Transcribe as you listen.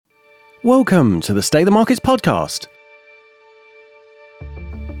Welcome to the Stay the Markets podcast.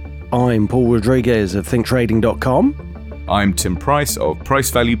 I'm Paul Rodriguez of ThinkTrading.com. I'm Tim Price of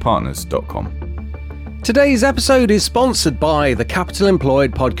PriceValuePartners.com. Today's episode is sponsored by the Capital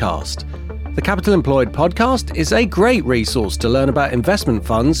Employed podcast. The Capital Employed podcast is a great resource to learn about investment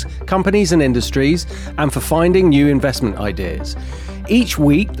funds, companies and industries, and for finding new investment ideas. Each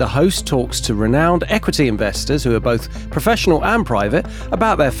week, the host talks to renowned equity investors who are both professional and private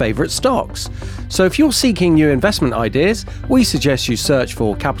about their favourite stocks. So if you're seeking new investment ideas, we suggest you search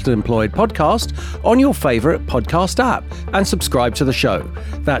for Capital Employed Podcast on your favourite podcast app and subscribe to the show.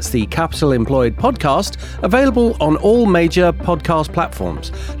 That's the Capital Employed Podcast, available on all major podcast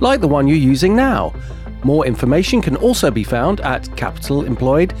platforms, like the one you're using now. More information can also be found at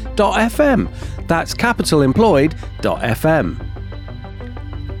capitalemployed.fm. That's capitalemployed.fm.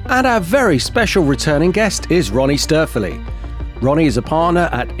 And our very special returning guest is Ronnie Sturfely. Ronnie is a partner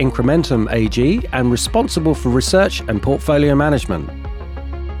at Incrementum AG and responsible for research and portfolio management.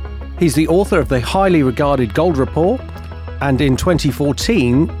 He's the author of the highly regarded Gold Report, and in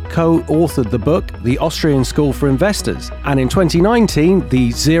 2014 co-authored the book The Austrian School for Investors, and in 2019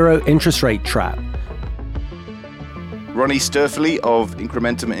 The Zero Interest Rate Trap. Ronnie Sturfely of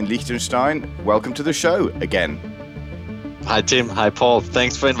Incrementum in Liechtenstein, welcome to the show again. Hi Tim, hi Paul,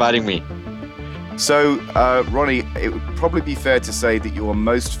 thanks for inviting me. So, Ronnie, it would probably be fair to say that you're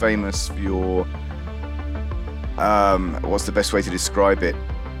most famous for your, what's the best way to describe it?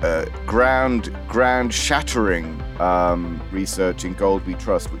 Ground-shattering research in Gold We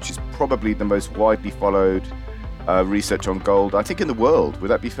Trust, which is probably the most widely followed research on gold, I think, in the world. Would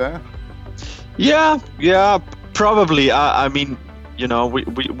that be fair? Yeah, probably. I mean, you know,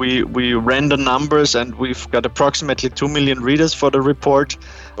 we ran the numbers and we've got approximately 2 million readers for the report.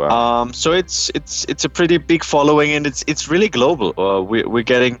 Wow. So it's a pretty big following, and it's really global. We're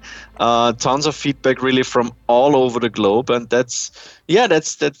getting tons of feedback really from all over the globe, and that's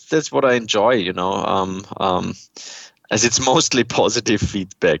what I enjoy, you know. As it's mostly positive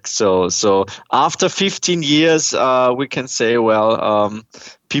feedback. So after 15 years, we can say,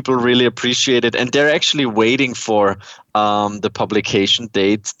 people really appreciate it, and they're actually waiting for the publication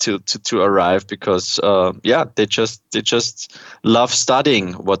date to arrive because they just love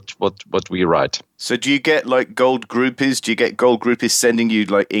studying what we write. So do you get like gold groupies? Do you get gold groupies sending you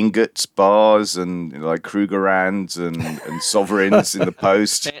like ingots, bars, and like Krugerrands and sovereigns in the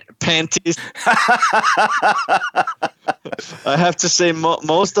post? Panties. I have to say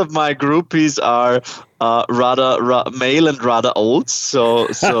most of my groupies are rather male and rather old. So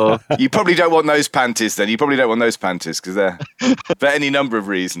you probably don't want those panties then. You probably don't want those panties because they're for any number of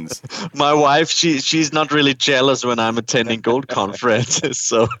reasons. My wife, she's not really jealous when I'm attending gold conferences.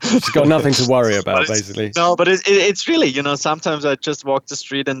 So she's got nothing to worry about, basically. No, but it's really, you know, sometimes I just walk the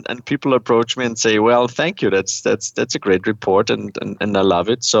street and people approach me and say, well, thank you. That's a great report and I love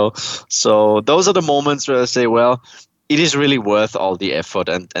it. So those are the moments where I say, well, it is really worth all the effort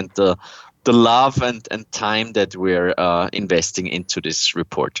and the love and time that we're investing into this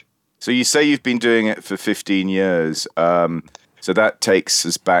report. So you say you've been doing it for 15 years. So that takes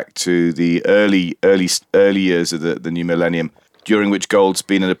us back to the early years of the new millennium, during which gold's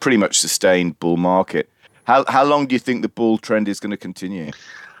been in a pretty much sustained bull market. How long do you think the bull trend is going to continue?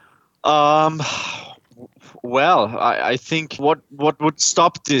 Well, I think what would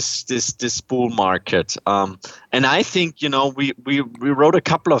stop this bull market, and I think, you know, we wrote a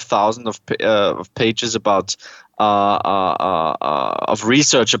couple of thousand of pages about of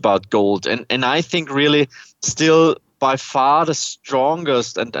research about gold, and I think really still by far the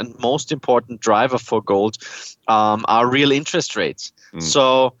strongest and most important driver for gold are real interest rates.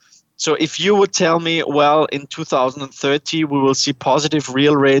 So if you would tell me, well, in 2030 we will see positive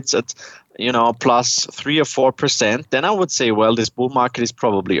real rates at, you know, plus 3 or 4%, then I would say, well, this bull market is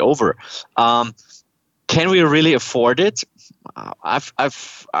probably over. Can we really afford it? I'm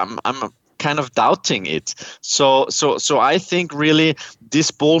kind of doubting it. So I think really this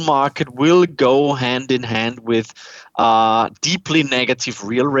bull market will go hand in hand with deeply negative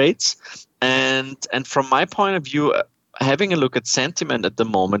real rates. And from my point of view, having a look at sentiment at the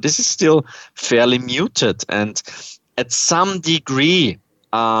moment, this is still fairly muted, and at some degree,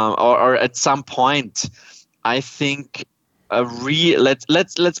 or at some point, I think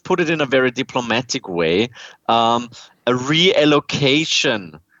let's put it in a very diplomatic way, a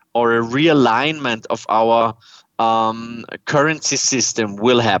reallocation or a realignment of our currency system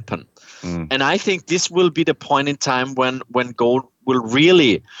will happen. And I think this will be the point in time when gold will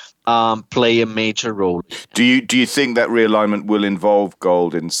really play a major role. Do you think that realignment will involve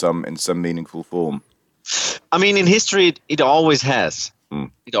gold in some meaningful form? I mean, in history, it always has.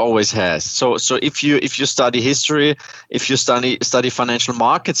 It always has. So if you study history, if you study financial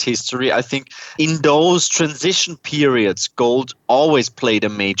markets history, I think in those transition periods, gold always played a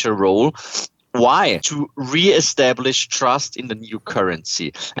major role. Why? To reestablish trust in the new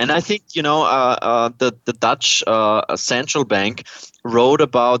currency. And I think, the Dutch central bank wrote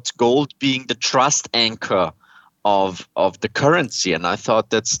about gold being the trust anchor of the currency, and I thought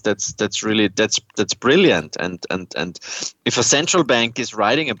that's brilliant. And if a central bank is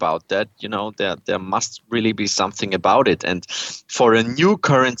writing about that, there must really be something about it. And for a new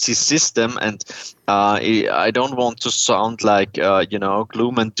currency system, and I don't want to sound like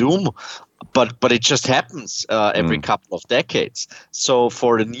gloom and doom, but it just happens every couple of decades. So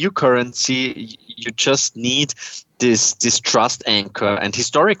for the new currency, you just need this trust anchor, and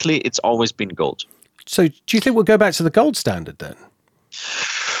historically, it's always been gold. So do you think we'll go back to the gold standard then?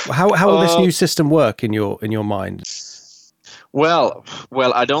 How will this new system work in your mind? Well,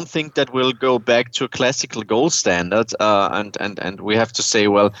 I don't think that we'll go back to a classical gold standard. And we have to say,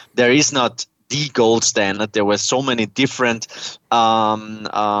 well, there is not the gold standard. There were so many different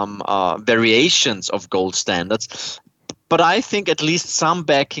variations of gold standards. But I think at least some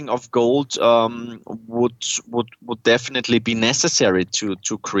backing of gold would definitely be necessary to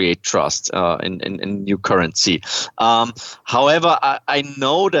create trust in new currency. However, I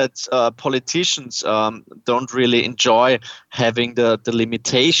know that politicians don't really enjoy having the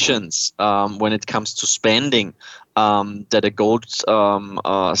limitations when it comes to spending that a gold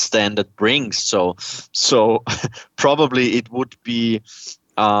standard brings. So probably it would be.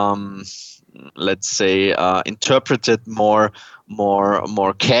 Let's say interpreted more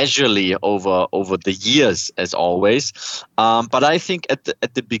casually over the years, as always. But I think at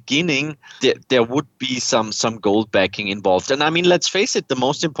the beginning there would be some gold backing involved. And I mean, let's face it, the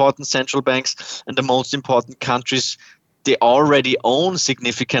most important central banks and the most important countries, they already own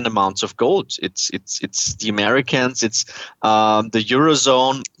significant amounts of gold. It's the Americans, it's the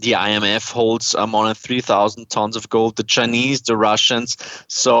Eurozone, the IMF holds more than 3,000 tons of gold, the Chinese, the Russians.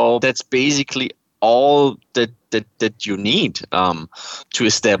 So that's basically all that you need to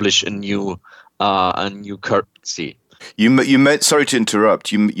establish a new currency. Sorry to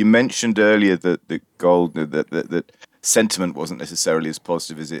interrupt. You mentioned earlier that the gold that sentiment wasn't necessarily as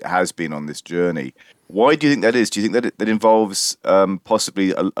positive as it has been on this journey. Why do you think that is? Do you think that involves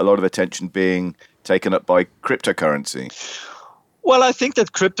possibly a lot of attention being taken up by cryptocurrency? Well, I think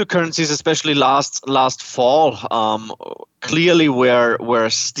that cryptocurrencies, especially last fall, clearly were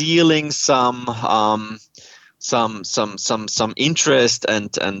stealing some interest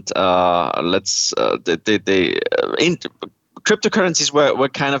and cryptocurrencies were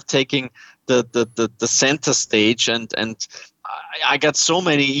kind of taking the center stage, and I got so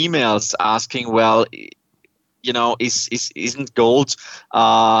many emails asking, well, isn't gold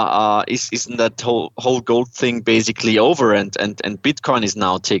isn't that whole gold thing basically over, and Bitcoin is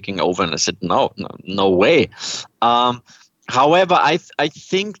now taking over? And I said no way. However, I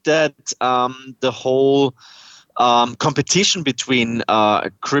think that the whole competition between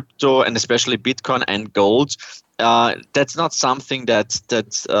crypto and especially Bitcoin and gold, that's not something that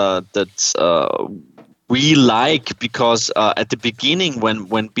we like, because at the beginning when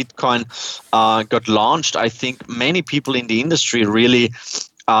Bitcoin got launched, I think many people in the industry really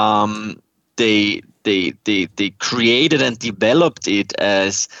they created and developed it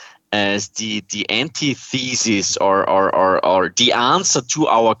as the antithesis or the answer to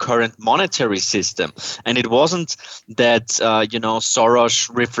our current monetary system. And it wasn't that Soros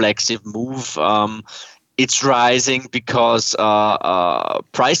reflexive move. It's rising because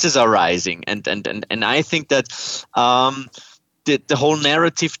prices are rising, and I think that the whole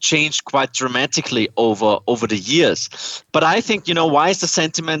narrative changed quite dramatically over the years. But I think, why is the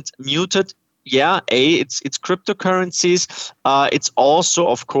sentiment muted? Yeah, it's cryptocurrencies. It's also,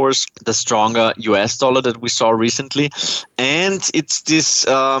 of course, the stronger US dollar that we saw recently, and it's this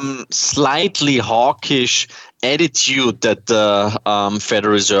slightly hawkish attitude that the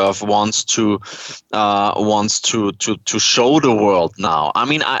Federal Reserve wants to show the world now. I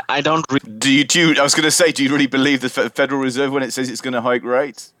mean, I don't. I was going to say, do you really believe the Federal Reserve when it says it's going to hike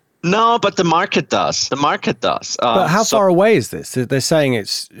rates? No, but the market does. But how far away is this? They're saying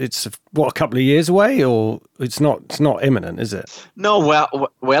it's a couple of years away, or it's not imminent, is it? No,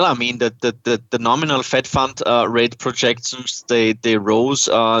 well, I mean the nominal Fed fund rate projections, they rose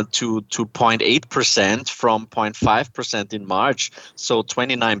to 0.8% from 0.5% in March, so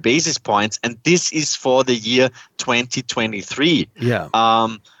 29 basis points, and this is for the year 2023. Yeah.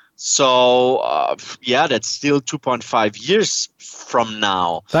 That's still 2.5 years from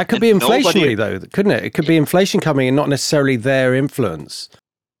now. That could be inflationary, though, couldn't it? It could be inflation coming and not necessarily their influence.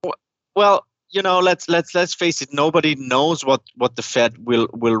 Well, let's face it. Nobody knows what the Fed will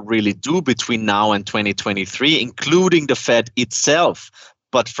really do between now and 2023, including the Fed itself.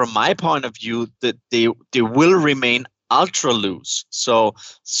 But from my point of view, that they will remain ultra loose. So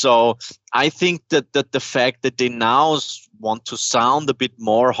I think that the fact that they now want to sound a bit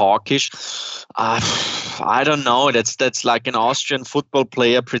more hawkish, I don't know. That's like an Austrian football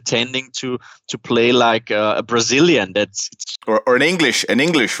player pretending to play like a Brazilian. Or an English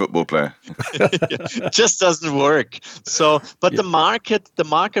football player. It just doesn't work. So, but the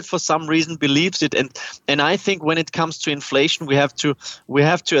market for some reason believes it, and I think when it comes to inflation, we have to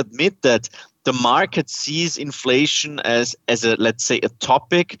admit that the market sees inflation as a, let's say, a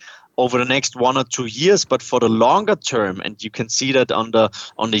topic over the next 1 or 2 years, but for the longer term, and you can see that on the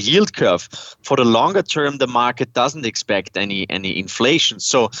yield curve, for the longer term, the market doesn't expect any inflation.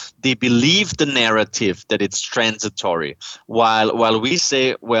 So they believe the narrative that it's transitory, while we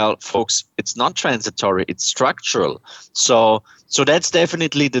say, well, folks, it's not transitory, it's structural. So that's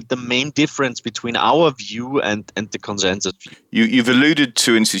definitely the main difference between our view and the consensus view. You've alluded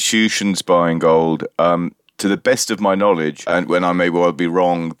to institutions buying gold. To the best of my knowledge, and when I may well be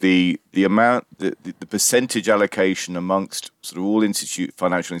wrong, the amount, the percentage allocation amongst sort of all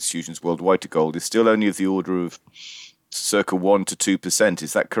financial institutions worldwide to gold is still only of the order of circa 1 to 2%.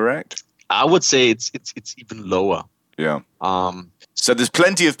 Is that correct? I would say it's even lower. Yeah. So there's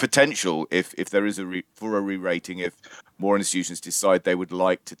plenty of potential if there is for a re-rating, if more institutions decide they would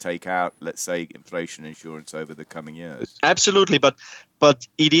like to take out, let's say, inflation insurance over the coming years. Absolutely, but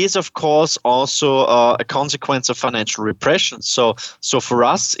it is, of course, also a consequence of financial repression. So for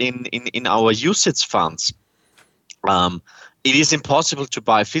us in our UCITS funds, it is impossible to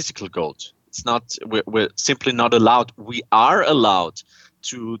buy physical gold. It's not. We're simply not allowed. We are allowed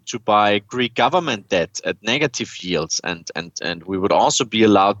to buy Greek government debt at negative yields, and we would also be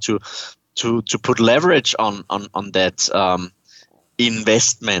allowed to put leverage on that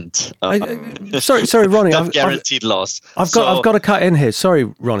investment. Sorry, Ronnie. I've guaranteed loss. I've got to cut in here. Sorry,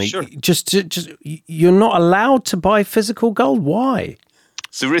 Ronnie. Sure. Just you're not allowed to buy physical gold. Why?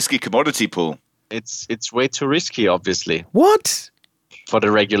 It's a risky commodity, Paul. It's way too risky, obviously. What? For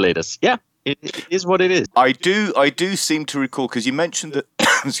the regulators. Yeah. It is what it is. I do seem to recall, because you mentioned that.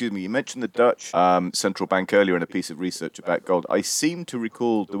 Excuse me. You mentioned the Dutch central bank earlier in a piece of research about gold. I seem to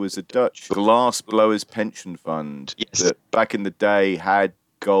recall there was a Dutch glass blowers pension fund that back in the day had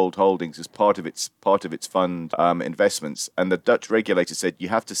gold holdings as part of its fund investments, and the Dutch regulator said you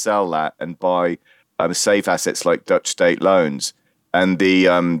have to sell that and buy safe assets like Dutch state loans. And the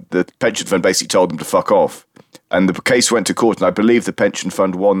pension fund basically told them to fuck off. And the case went to court, and I believe the pension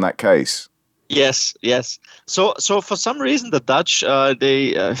fund won that case. Yes. So for some reason, the Dutch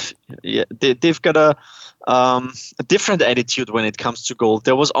they've got a different attitude when it comes to gold.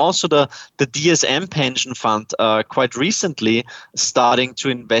 There was also the DSM pension fund quite recently starting to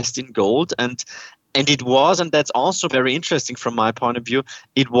invest in gold, and it was, and that's also very interesting from my point of view,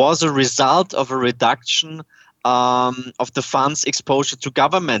 it was a result of a reduction of the fund's exposure to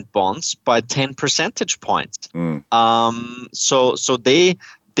government bonds by 10 percentage points. So they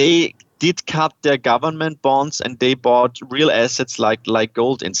did cut their government bonds and they bought real assets like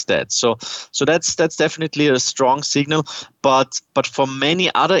gold instead. So that's definitely a strong signal. But for many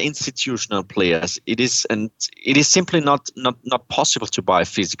other institutional players, it is simply not possible to buy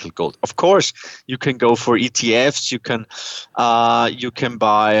physical gold. Of course, you can go for ETFs, you can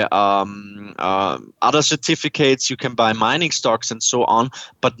buy other certificates, you can buy mining stocks and so on,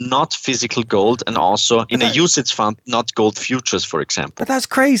 but not physical gold, and also in a UCITS fund, not gold futures, for example. But that's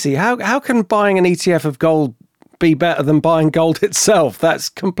crazy. How can buying an ETF of gold be better than buying gold itself? That's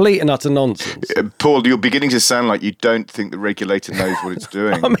complete and utter nonsense. Paul, you're beginning to sound like you don't think the regulator knows what it's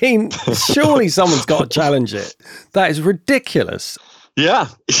doing. I mean, surely someone's got to challenge it. That is ridiculous. Yeah,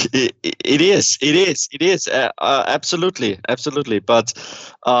 it is. Absolutely. But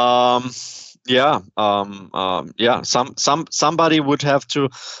somebody would have to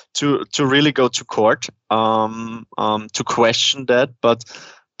really go to court to question that, but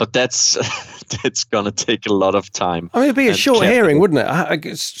that's going to take a lot of time. I mean, it'd be a short hearing, wouldn't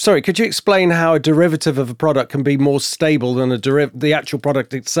it? Sorry, could you explain how a derivative of a product can be more stable than the actual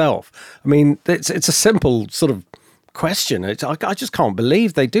product itself? I mean, it's a simple sort of question. I just can't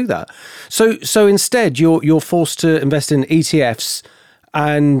believe they do that. So instead, you're forced to invest in ETFs,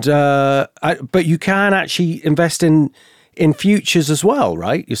 but you can actually invest in futures as well,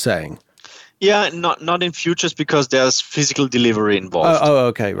 right? You're saying. Yeah, not in futures because there's physical delivery involved.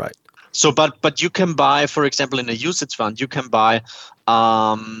 Okay, right. So, but you can buy, for example, in a UCITS fund, you can buy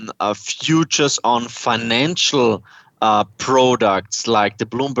futures on financial products like the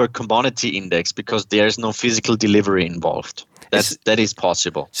Bloomberg Commodity Index because there's no physical delivery involved. That is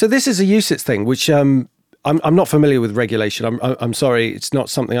possible. So this is a UCITS thing, which I'm not familiar with regulation. I'm sorry, it's not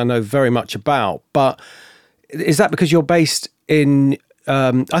something I know very much about. But is that because you're based in?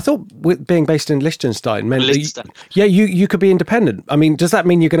 I thought with being based in Liechtenstein meant you could be independent. I mean, does that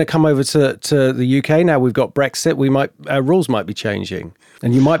mean you're going to come over to the UK now? We've got Brexit. Our rules might be changing,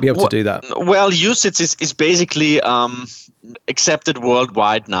 and you might be able to do that. Well, UCITS is basically accepted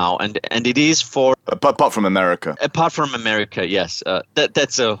worldwide now, and it is for apart from America. Apart from America, yes,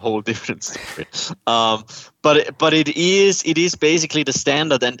 that's a whole different story. But it is basically the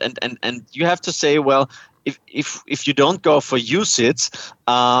standard, and you have to say, well, if you don't go for UCITS,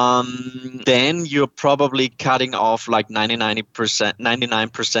 then you're probably cutting off like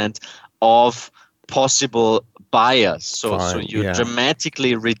 99% of possible buyers. So you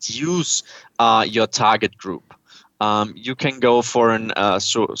dramatically reduce your target group. You can go for an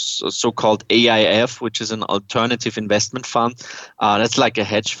so-called AIF, which is an alternative investment fund. That's like a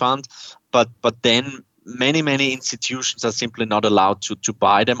hedge fund, but then many institutions are simply not allowed to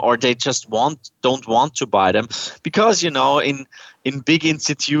buy them, or they just don't want to buy them because in big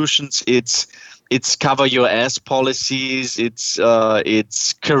institutions it's cover your ass policies, it's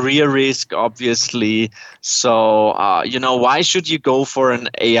career risk, obviously. So why should you go for an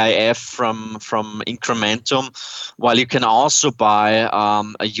AIF from Incrementum while you can also buy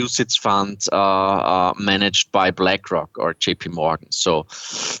a UCITS fund managed by BlackRock or JP Morgan? So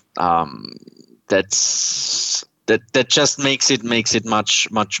that just makes it much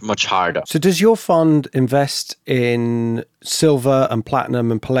harder. So does your fund invest in silver and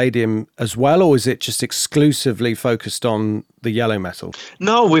platinum and palladium as well, or is it just exclusively focused on the yellow metal?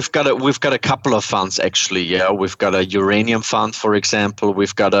 No, we've got a couple of funds actually. Yeah, we've got a uranium fund, for example.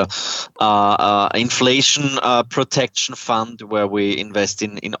 We've got a inflation protection fund where we invest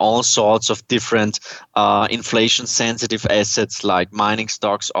in all sorts of different inflation sensitive assets like mining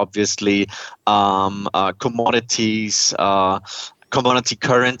stocks, obviously, commodities, commodity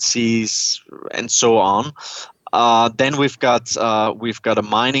currencies, and so on. Then we've got a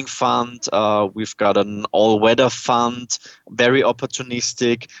mining fund. We've got an all-weather fund, very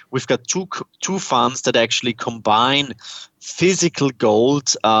opportunistic. We've got two funds that actually combine physical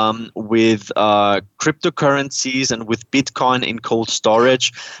gold with cryptocurrencies and with Bitcoin in cold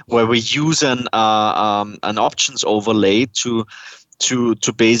storage, where we use an options overlay to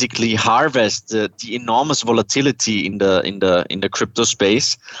basically harvest the enormous volatility in the crypto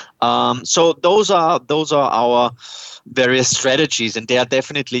space. So those are our various strategies, and they are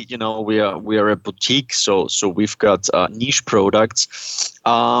definitely, we are a boutique, so we've got niche products.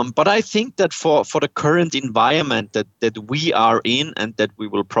 But I think that for the current environment that we are in and that we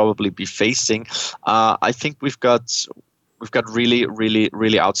will probably be facing, I think we've got really, really,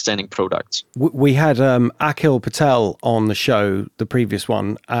 really outstanding products. We had Akhil Patel on the show, the previous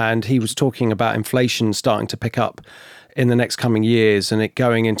one, and he was talking about inflation starting to pick up in the next coming years and it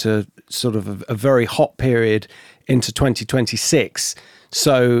going into sort of a very hot period into 2026.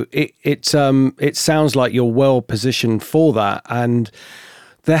 So it sounds like you're well positioned for that. And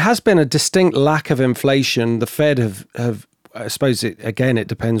there has been a distinct lack of inflation. The Fed have I suppose it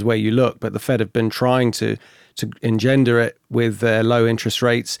depends where you look, but the Fed have been trying to engender it with their low interest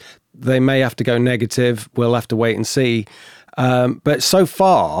rates. They may have to go negative. We'll have to wait and see. But so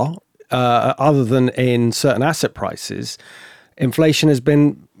far, other than in certain asset prices, inflation has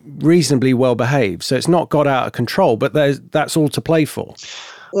been reasonably well behaved. So it's not got out of control, but that's all to play for.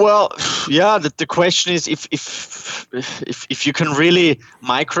 Well, yeah, the question is if you can really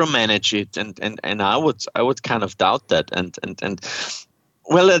micromanage it, and I would kind of doubt that, and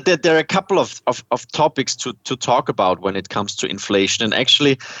well, there are a couple of topics to talk about when it comes to inflation, and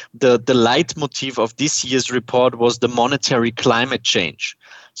actually the leitmotif of this year's report was the monetary climate change.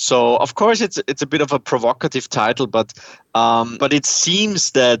 So of course it's a bit of a provocative title, but it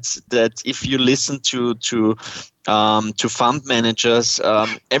seems that if you listen to fund managers,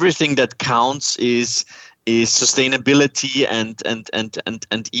 everything that counts is sustainability and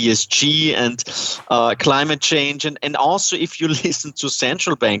ESG and climate change, and also if you listen to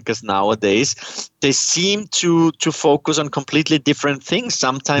central bankers nowadays, they seem to focus on completely different things.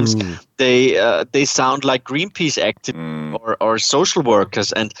 Sometimes they sound like Greenpeace activists or social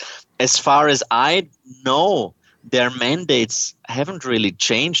workers, and as far as I know, their mandates haven't really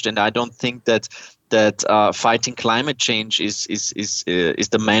changed, and I don't think that that fighting climate change is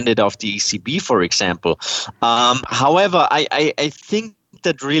the mandate of the ECB, for example. However, I think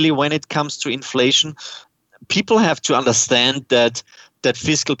that really when it comes to inflation, people have to understand that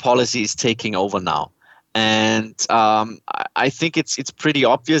fiscal policy is taking over now. And I think it's pretty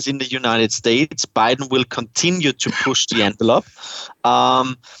obvious in the United States. Biden will continue to push the envelope.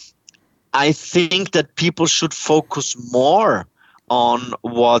 I think that people should focus more on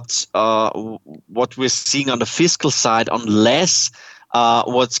what we're seeing on the fiscal side, on less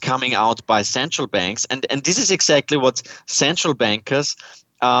what's coming out by central banks. And this is exactly what central bankers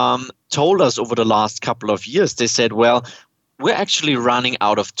told us over the last couple of years. They said, well, we're actually running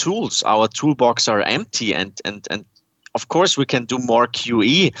out of tools. Our toolbox are empty, and of course we can do more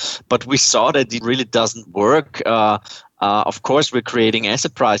QE, but we saw that it really doesn't work. Of course, we're creating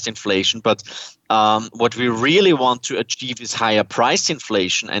asset price inflation, but what we really want to achieve is higher price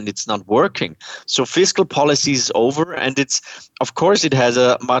inflation, and it's not working. So fiscal policy is over, and of course it has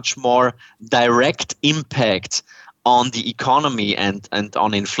a much more direct impact on the economy and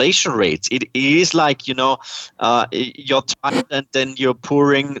on inflation rates. It is like, you're tired and then you're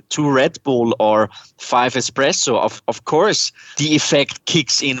pouring 2 Red Bull or 5 espresso. Of course, the effect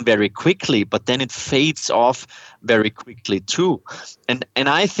kicks in very quickly, but then it fades off very quickly too. And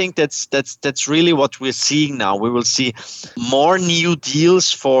I think that's really what we're seeing now. We will see more new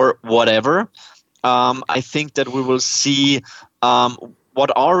deals for whatever. I think that we will see what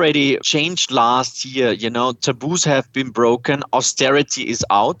already changed last year. Taboos have been broken. Austerity is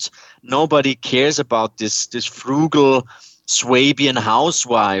out. Nobody cares about this frugal Swabian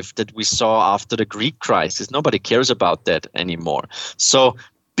housewife that we saw after the Greek crisis. Nobody cares about that anymore. So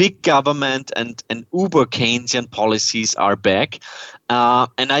big government and uber Keynesian policies are back.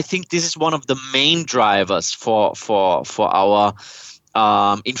 And I think this is one of the main drivers for our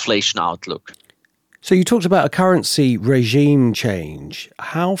inflation outlook. So you talked about a currency regime change.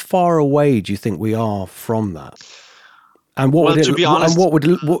 How far away do you think we are from that? And what would it? To be honest, and what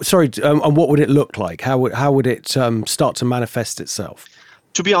would it look like? How would it start to manifest itself?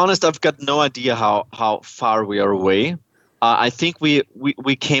 To be honest, I've got no idea how far we are away. I think we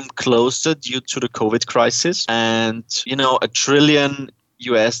came closer due to the COVID crisis, and $1 trillion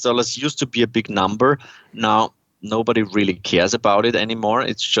used to be a big number. Now nobody really cares about it anymore.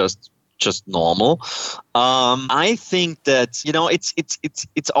 It's just normal. I think that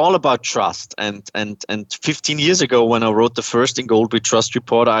it's all about trust. And 15 years ago, when I wrote the first In Gold We Trust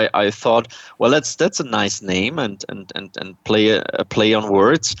report, I thought, well, that's a nice name and play on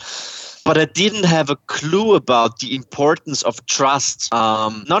words. But I didn't have a clue about the importance of trust,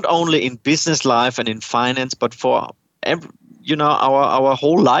 not only in business life and in finance, but for our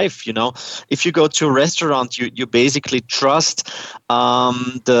whole life. If you go to a restaurant, you basically trust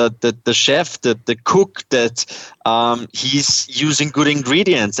the chef, the cook, that he's using good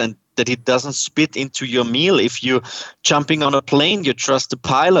ingredients and that he doesn't spit into your meal. If you're jumping on a plane, you trust the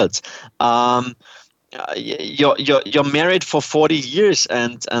pilot. You're married for 40 years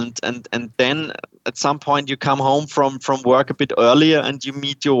and then at some point you come home from work a bit earlier and you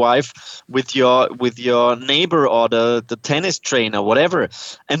meet your wife with your neighbor or the tennis trainer, whatever.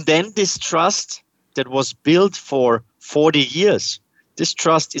 And then this trust that was built for 40 years, this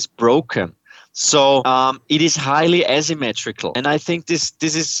trust is broken. So it is highly asymmetrical. And I think this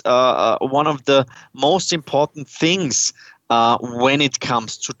is one of the most important things when it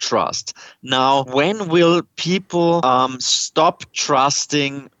comes to trust. Now, when will people stop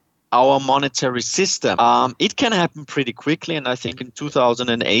trusting our monetary system? It can happen pretty quickly, and I think in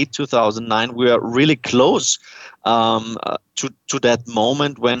 2008, 2009, we are really close to that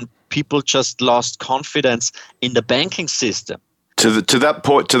moment when people just lost confidence in the banking system. To that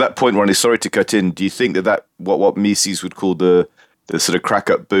point, Ronnie, sorry to cut in. Do you think that what Mises would call the sort of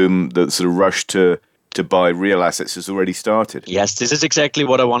crack-up boom, the sort of rush to buy real assets has already started? Yes, this is exactly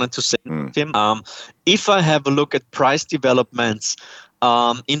what I wanted to say, Tim. If I have a look at price developments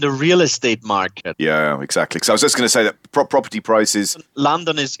in the real estate market. Yeah, exactly. So I was just going to say that property prices.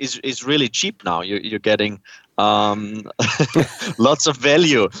 London is really cheap now. You're getting lots of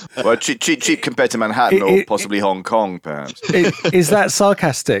value. Well, cheap compared to Manhattan or possibly Hong Kong, perhaps. Is that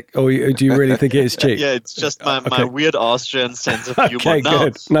sarcastic, or do you really think it is cheap? Yeah, it's just my weird Austrian sense of humor. Okay,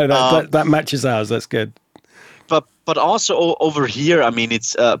 good. No, that matches ours. That's good. But also over here, I mean,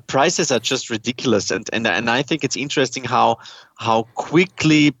 it's prices are just ridiculous, and I think it's interesting how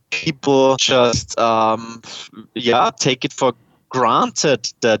quickly people just take it for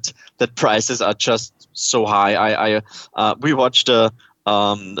granted that prices are just so high. We watched the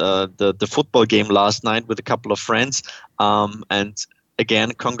football game last night with a couple of friends, and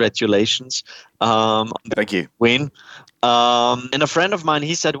again, congratulations. Thank you. Win. And a friend of mine,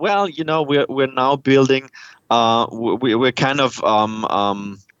 he said, well, we're now building, we're kind of,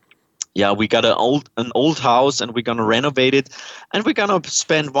 we got an old house and we're going to renovate it and we're going to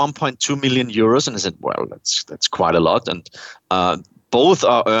spend 1.2 million euros. And I said, well, that's quite a lot. And both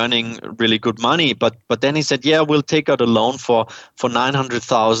are earning really good money. But then he said, yeah, we'll take out a loan for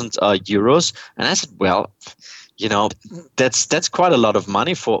 900,000 euros. And I said, well, that's quite a lot of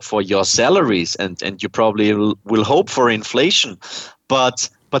money for your salaries. And you probably will hope for inflation. But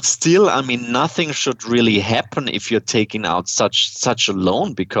still, I mean, nothing should really happen if you're taking out such a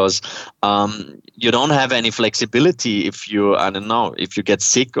loan, because you don't have any flexibility if you get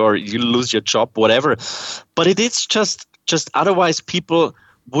sick or you lose your job, whatever. But it is just otherwise people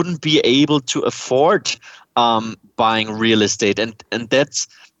wouldn't be able to afford buying real estate, and that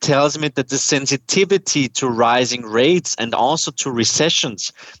tells me that the sensitivity to rising rates and also to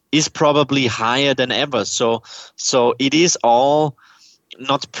recessions is probably higher than ever. So it is all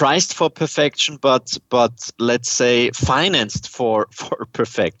not priced for perfection, but let's say financed for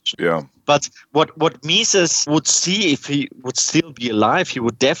perfection. Yeah. But what Mises would see if he would still be alive, he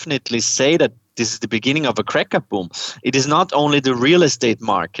would definitely say that this is the beginning of a cracker boom. It is not only the real estate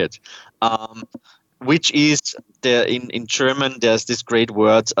market, which is in German. There's this great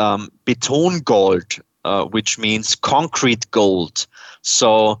word, Betongold, which means concrete gold.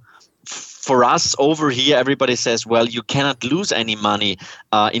 So for us over here, everybody says, well, you cannot lose any money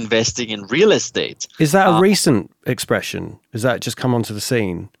investing in real estate. Is that a recent expression? Has that just come onto the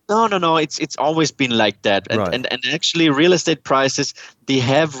scene? No. It's always been like that. And, right. and actually, real estate prices, they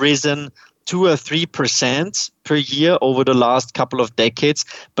have risen 2 or 3% per year over the last couple of decades.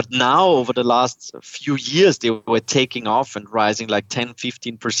 But now, over the last few years, they were taking off and rising like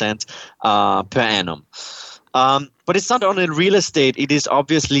 10-15% per annum. But it's not only real estate. It is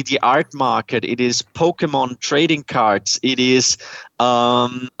obviously the art market. It is Pokemon trading cards. It is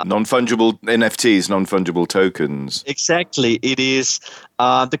non-fungible NFTs, non-fungible tokens. Exactly. It is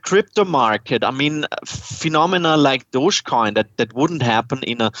the crypto market. I mean, phenomena like Dogecoin that wouldn't happen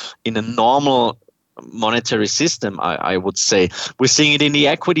in a normal monetary system, I would say. We're seeing it in the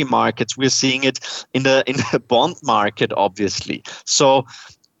equity markets. We're seeing it in the bond market, obviously. So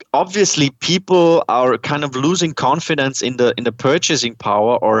obviously, people are kind of losing confidence in the purchasing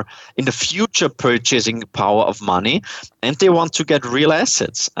power or in the future purchasing power of money, and they want to get real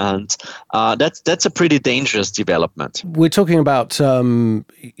assets, and that's a pretty dangerous development. We're talking about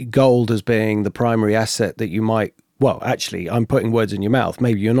gold as being the primary asset that you might. Well, actually, I'm putting words in your mouth.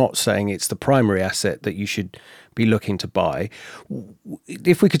 Maybe you're not saying it's the primary asset that you should be looking to buy.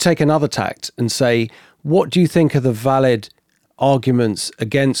 If we could take another tact and say, what do you think are the valid arguments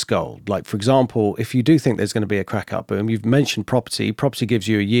against gold? Like, for example, if you do think there's going to be a crack-up boom, you've mentioned property gives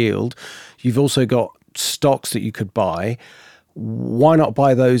you a yield. You've also got stocks that you could buy. Why not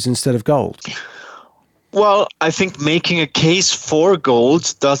buy those instead of gold? Well, I think making a case for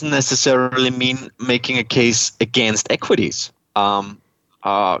gold doesn't necessarily mean making a case against equities. In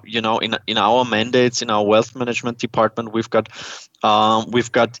our mandates, in our wealth management department, we've got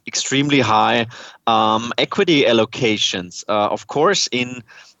extremely high equity allocations. Of course, in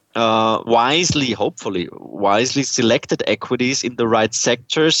hopefully wisely selected equities in the right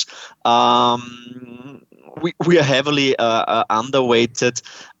sectors. We are heavily underweighted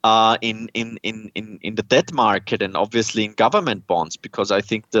in the debt market and obviously in government bonds, because I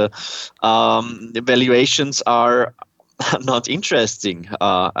think the valuations are not interesting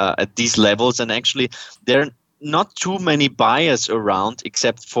at these levels, and actually there are not too many buyers around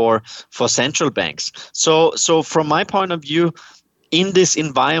except for central banks. So from my point of view, in this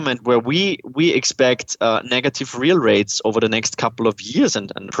environment where we expect negative real rates over the next couple of years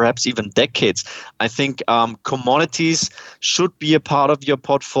and perhaps even decades, I think commodities should be a part of your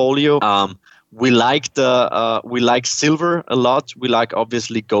portfolio. We like silver a lot. We like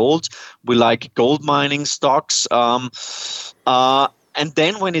obviously gold. We like gold mining stocks. And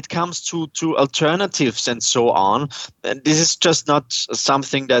then when it comes to alternatives and so on, this is just not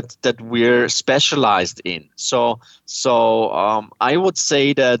something that we're specialized in. So I would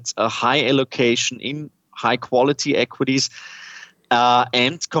say that a high allocation in high quality equities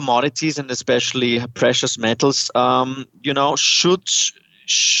and commodities, and especially precious metals,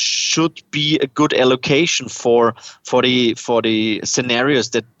 should be a good allocation for the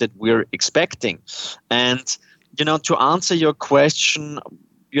scenarios that we're expecting. And to answer your question,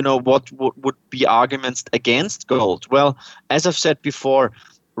 what would be arguments against gold? Well, as I've said before,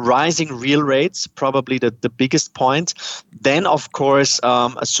 rising real rates, probably the biggest point. Then, of course,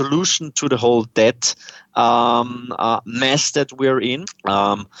 a solution to the whole debt mess that we're in.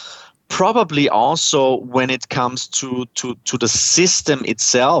 Probably also when it comes to the system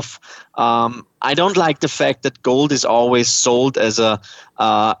itself. I don't like the fact that gold is always sold as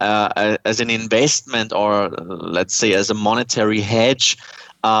as an investment, or let's say as a monetary hedge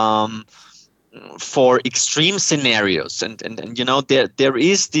for extreme scenarios. And there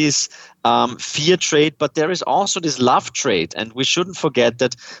is this fear trade, but there is also this love trade. And we shouldn't forget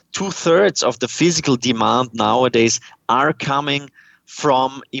that 2/3 of the physical demand nowadays are coming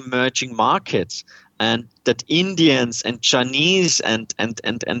from emerging markets, and that Indians and Chinese and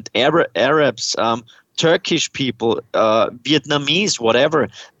Arabs, Turkish people, Vietnamese, whatever,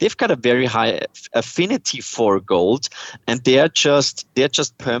 they've got a very high affinity for gold, and they're just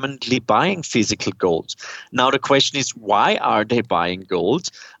permanently buying physical gold. Now the question is, why are they buying gold?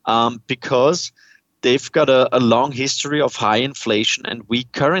 Because they've got a long history of high inflation and weak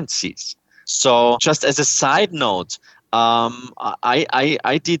currencies. So just as a side note,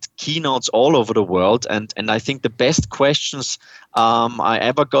 I did keynotes all over the world, and I think the best questions I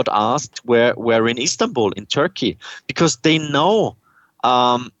ever got asked were in Istanbul, in Turkey, because they know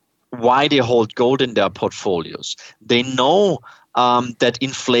why they hold gold in their portfolios. They know that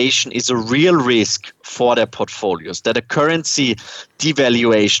inflation is a real risk for their portfolios, that a currency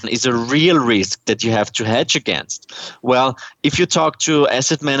devaluation is a real risk that you have to hedge against. Well, if you talk to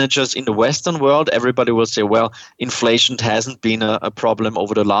asset managers in the Western world, everybody will say, well, inflation hasn't been a problem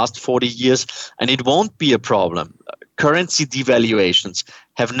over the last 40 years, and it won't be a problem. Currency devaluations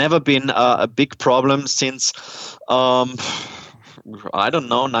have never been a big problem since I don't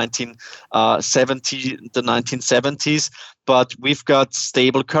know, the 1970s, but we've got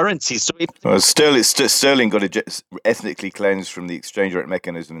stable currencies. So Sterling got ethnically cleansed from the exchange rate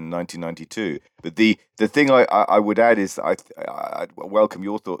mechanism in 1992. But the thing I would add is I welcome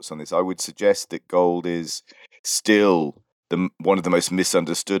your thoughts on this. I would suggest that gold is still one of the most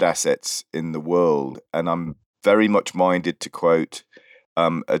misunderstood assets in the world, and I'm very much minded to quote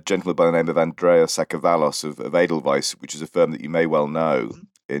a gentleman by the name of Andreas Sakavalos of Edelweiss, which is a firm that you may well know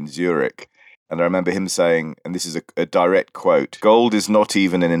in Zurich. And I remember him saying, and this is a direct quote, "Gold is not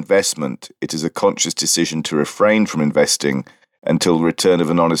even an investment. It is a conscious decision to refrain from investing until the return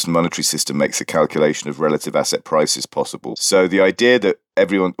of an honest monetary system makes a calculation of relative asset prices possible." So the idea that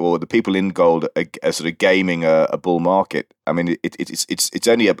everyone or the people in gold are sort of gaming a bull market, I mean, it's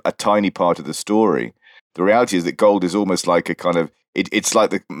only a tiny part of the story. The reality is that gold is almost like a kind of it's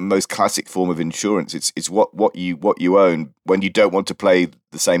like the most classic form of insurance. It's what you own when you don't want to play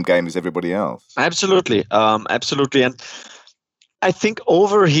the same game as everybody else. Absolutely, absolutely. And I think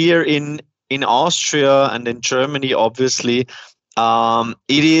over here in Austria and in Germany, obviously,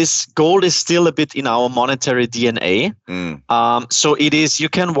 gold is still a bit in our monetary DNA. So it is. You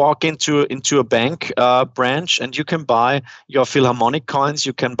can walk into a bank branch and you can buy your Philharmonic coins.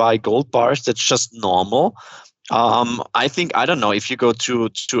 You can buy gold bars. That's just normal. I think, I don't know, if you go to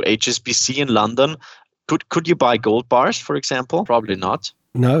HSBC in London, could you buy gold bars, for example? Probably not.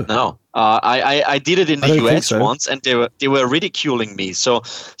 No. I did it in the US once, and they were ridiculing me. So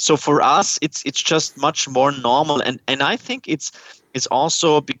for us, it's just much more normal, and I think it's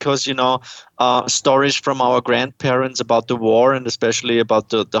also because stories from our grandparents about the war, and especially about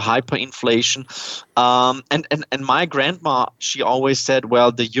the hyperinflation, and my grandma, she always said,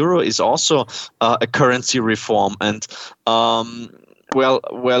 well, the euro is also a currency reform, and well,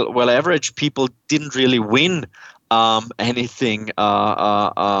 average people didn't really win anything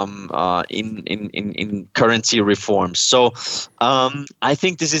in currency reforms. So I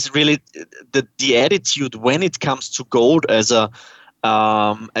think this is really the attitude when it comes to gold as a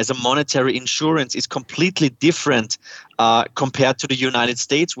monetary insurance is completely different compared to the United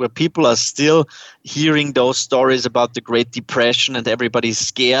States, where people are still hearing those stories about the Great Depression and everybody's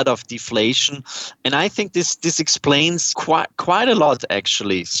scared of deflation. And I think this explains quite a lot,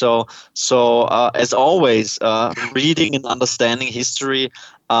 actually. So as always, reading and understanding history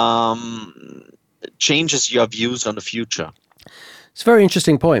changes your views on the future. It's a very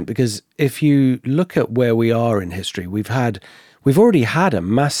interesting point, because if you look at where we are in history, we've already had a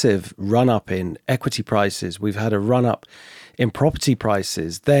massive run-up in equity prices. We've had a run-up in property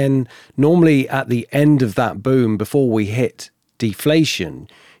prices. Then normally at the end of that boom, before we hit deflation,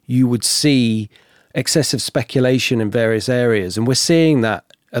 you would see excessive speculation in various areas. And we're seeing that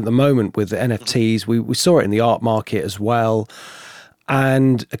at the moment with the NFTs. We saw it in the art market as well.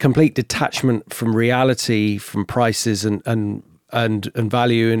 And a complete detachment from reality, from prices and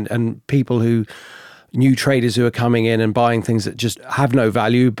value, and people who new traders who are coming in and buying things that just have no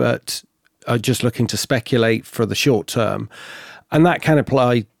value, but are just looking to speculate for the short term. And that can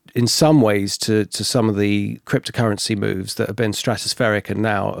apply in some ways to some of the cryptocurrency moves that have been stratospheric and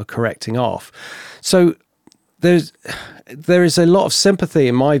now are correcting off. So there is a lot of sympathy,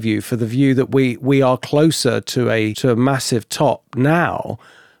 in my view, for the view that we are closer to a massive top now,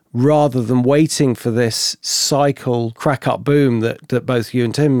 rather than waiting for this cycle crack up boom that both you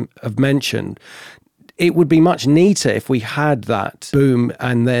and Tim have mentioned. It would be much neater if we had that boom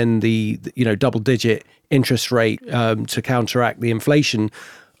and then the double digit interest rate to counteract the inflation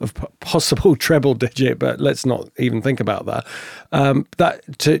of possible treble digit, but let's not even think about that.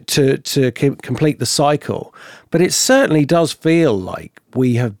 That to complete the cycle. But it certainly does feel like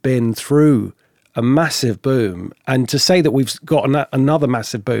we have been through a massive boom, and to say that we've got another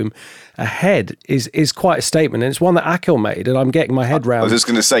massive boom ahead is quite a statement, and it's one that Akhil made, and I'm getting my head around. I was just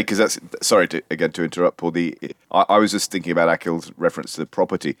going to say, because that's, sorry to interrupt, Paul. I was just thinking about Akhil's reference to the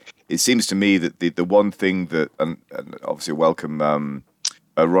property. It seems to me that the one thing that, and obviously welcome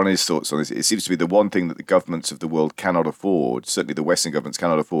Ronnie's thoughts on this, it seems to be the one thing that the governments of the world cannot afford, certainly the Western governments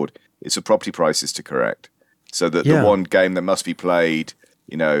cannot afford, is for property prices to correct. So that the one game that must be played,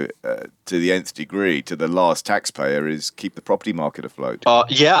 to the nth degree, to the last taxpayer, is keep the property market afloat.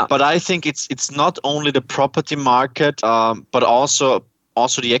 But I think it's not only the property market, but also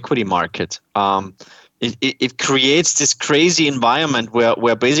the equity market. It creates this crazy environment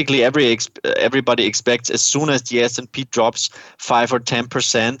where basically everybody expects, as soon as the S&P drops 5 or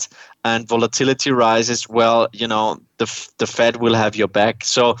 10% and volatility rises, the Fed will have your back.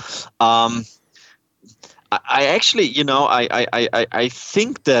 So I actually, I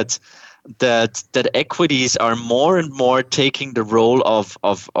think that equities are more and more taking the role of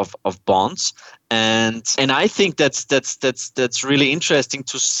bonds, and I think that's really interesting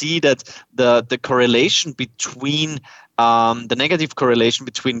to see that the correlation between the negative correlation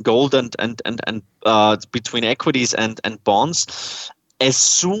between gold and between equities and bonds. As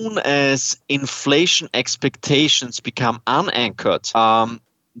soon as inflation expectations become unanchored,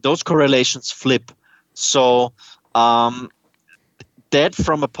 those correlations flip. So that,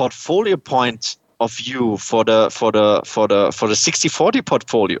 from a portfolio point of view, for the 60-40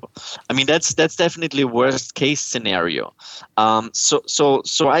 portfolio, I mean that's definitely a worst case scenario.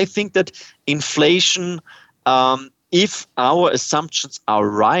 So I think that inflation, if our assumptions are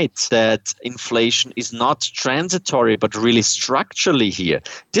right, that inflation is not transitory but really structurally here,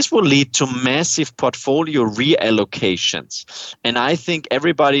 this will lead to massive portfolio reallocations. And I think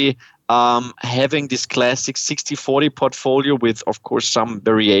everybody having this classic 60-40 portfolio with, of course, some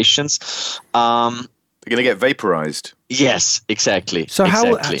variations. They're going to get vaporized. Yes, exactly. So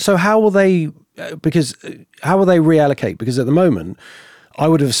how will they reallocate? Because at the moment, I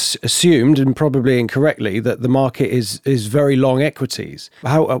would have assumed, and probably incorrectly, that the market is very long equities.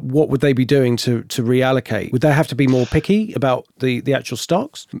 What would they be doing to reallocate? Would they have to be more picky about the actual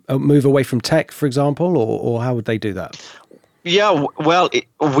stocks, move away from tech, for example, or how would they do that? Yeah, well,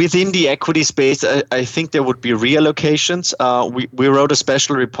 within the equity space, I think there would be reallocations. We wrote a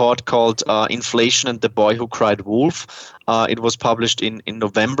special report called Inflation and the Boy Who Cried Wolf. It was published in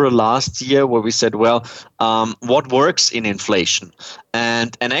November last year, where we said, what works in inflation?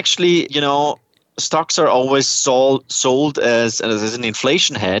 And actually, stocks are always sold as an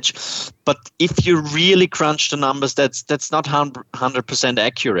inflation hedge. But if you really crunch the numbers, that's not 100%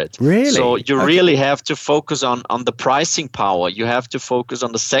 accurate. Really? So you really have to focus on the pricing power. You have to focus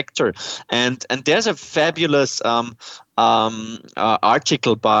on the sector. And there's a fabulous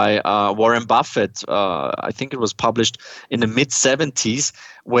article by Warren Buffett. I think it was published in the mid-70s,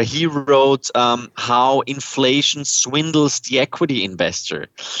 where he wrote how inflation swindles the equity investor.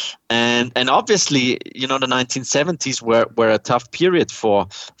 And obviously, the 1970s were a tough period for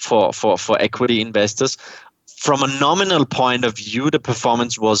equity investors. From a nominal point of view, the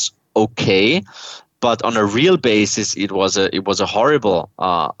performance was okay, but on a real basis, it was a horrible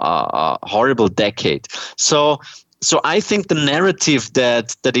decade. So I think the narrative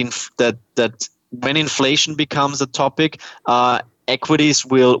that when inflation becomes a topic, equities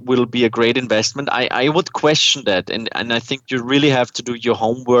will be a great investment. I would question that, and I think you really have to do your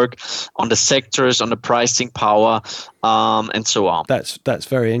homework on the sectors, on the pricing power, and so on. That's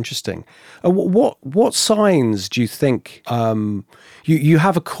very interesting. What signs do you think you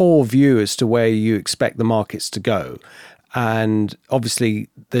have a core view as to where you expect the markets to go, and obviously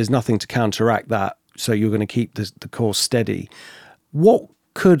there's nothing to counteract that, so you're going to keep the course steady. What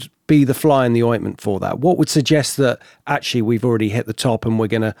could be the fly in the ointment for that? What would suggest that actually we've already hit the top and we're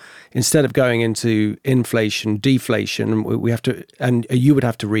going to, instead of going into inflation, deflation, we have to, and you would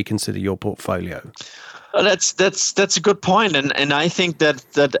have to reconsider your portfolio? That's a good point, and I think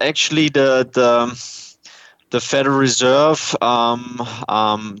that actually the Federal Reserve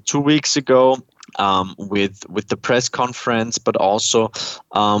 2 weeks ago, with the press conference, but also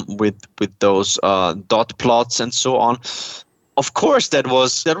with those dot plots and so on. Of course, that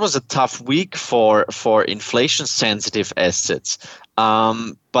was a tough week for inflation sensitive assets,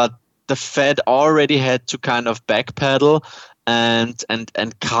 but the Fed already had to kind of backpedal and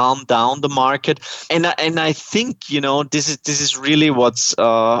calm down the market, and I think this is really what's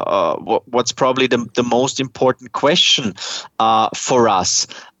probably the most important question for us.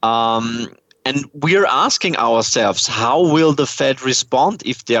 And we're asking ourselves, how will the Fed respond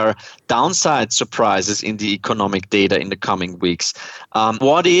if there are downside surprises in the economic data in the coming weeks?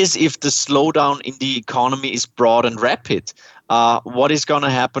 What is if the slowdown in the economy is broad and rapid? What is going to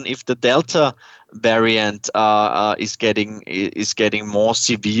happen if the Delta variant is getting more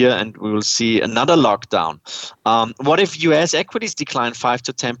severe and we will see another lockdown? What if U.S. equities decline 5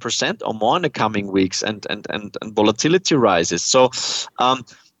 to 10% or more in the coming weeks and volatility rises? So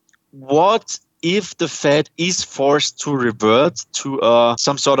what if the Fed is forced to revert to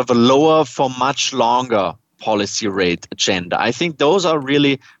some sort of a lower for much longer policy rate agenda? I think those are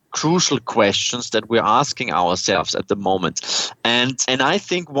really crucial questions that we're asking ourselves at the moment. And I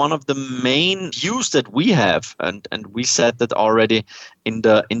think one of the main views that we have, and we said that already in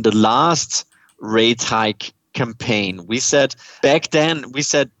the last rate hike campaign, we said back then,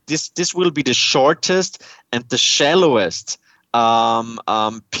 this will be the shortest and the shallowest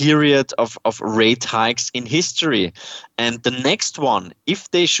period of rate hikes in history. And the next one,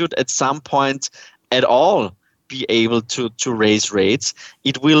 if they should at some point at all be able to raise rates,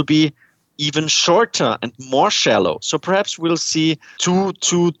 it will be even shorter and more shallow. So perhaps we'll see two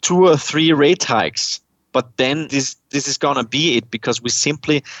or three rate hikes. But then this is going to be it, because we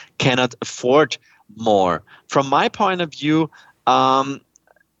simply cannot afford more. From my point of view,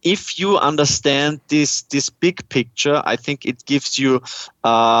 if you understand this big picture, I think it gives you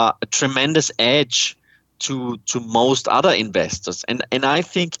a tremendous edge to most other investors. And I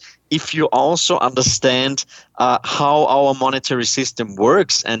think if you also understand how our monetary system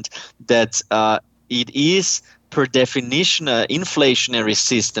works, and that it is per definition an inflationary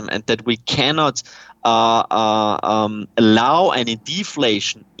system, and that we cannot allow any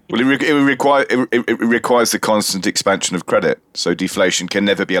deflation. Well, it requires the constant expansion of credit, so deflation can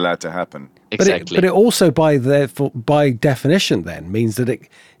never be allowed to happen. Exactly. But it also, by definition, then means that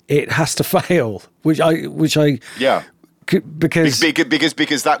it has to fail, which I yeah. Because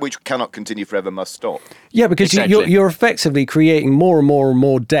that which cannot continue forever must stop. Yeah, because exactly. you're effectively creating more and more and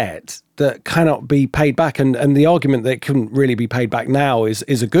more debt that cannot be paid back, and the argument that it couldn't really be paid back now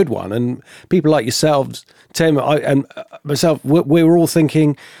is a good one. And people like yourselves, Tim, and myself, we were all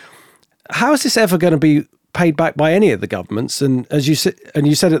thinking, how is this ever going to be paid back by any of the governments? And as you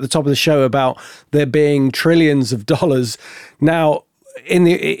said at the top of the show about there being trillions of dollars now.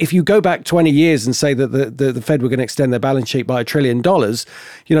 If you go back 20 years and say that the Fed were going to extend their balance sheet by $1 trillion,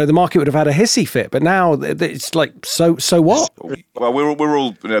 the market would have had a hissy fit. But now it's like, so what? Well, we're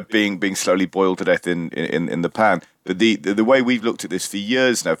all being slowly boiled to death in the pan. But the way we've looked at this for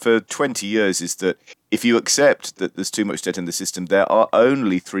years now, for 20 years, is that if you accept that there's too much debt in the system, there are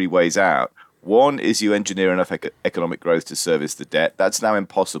only three ways out. One is you engineer enough economic growth to service the debt. That's now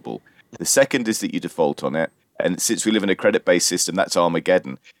impossible. The second is that you default on it. And since we live in a credit-based system, that's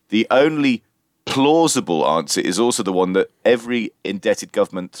Armageddon. The only plausible answer is also the one that every indebted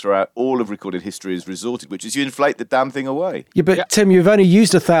government throughout all of recorded history has resorted, which is you inflate the damn thing away. Yeah, but Tim, you've only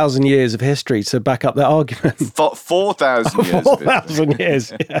used 1,000 years of history to back up that argument. 4,000 years. 4,000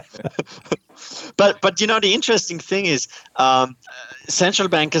 years. Yeah. But the interesting thing is, central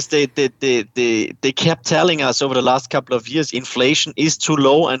bankers they kept telling us over the last couple of years, inflation is too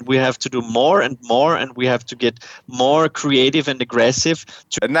low and we have to do more and more, and we have to get more creative and aggressive.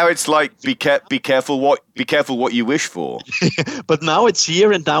 And now it's like be careful what you wish for. But now it's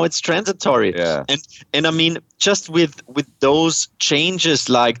here and now it's transitory. Yeah. And I mean, just with those changes,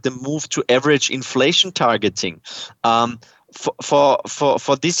 like the move to average inflation targeting.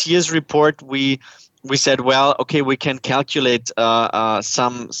 For this year's report, we said, well, okay, we can calculate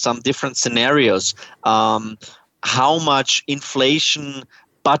some different scenarios. How much inflation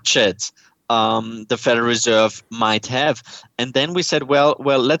budget the Federal Reserve might have, and then we said, well,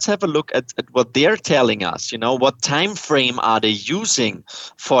 let's have a look at what they're telling us. What time frame are they using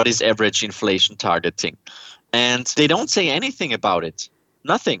for this average inflation targeting? And they don't say anything about it.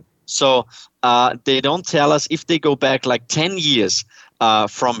 Nothing. So they don't tell us if they go back like 10 years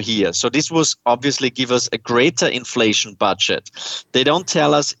from here. So this was obviously give us a greater inflation budget. They don't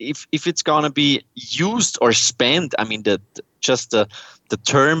tell us if it's going to be used or spent. I mean, the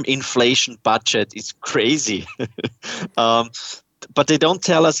term inflation budget is crazy. But they don't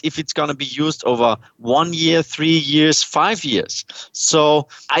tell us if it's going to be used over 1 year, 3 years, 5 years. So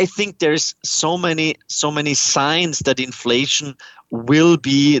I think there's so many signs that inflation will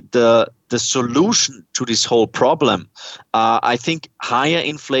be the solution to this whole problem. I think higher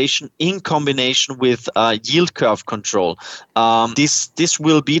inflation in combination with yield curve control, this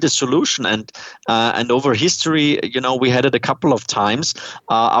will be the solution. And over history, we had it a couple of times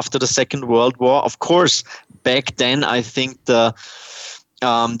after the Second World War. Of course, back then, I think the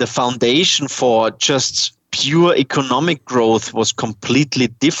foundation for just pure economic growth was completely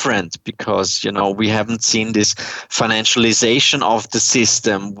different because, we haven't seen this financialization of the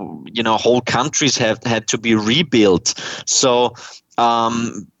system. Whole countries have had to be rebuilt. So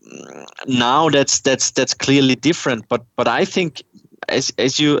now that's clearly different. But I think,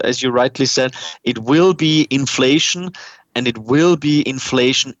 as you rightly said, it will be inflation. And it will be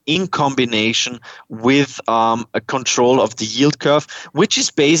inflation in combination with a control of the yield curve, which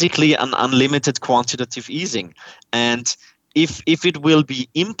is basically an unlimited quantitative easing. And if it will be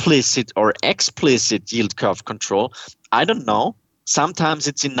implicit or explicit yield curve control, I don't know. Sometimes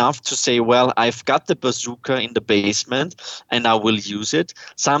it's enough to say, well, I've got the bazooka in the basement and I will use it.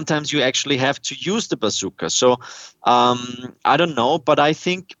 Sometimes you actually have to use the bazooka. So I don't know, but I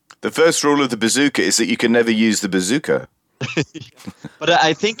think the first rule of the bazooka is that you can never use the bazooka. But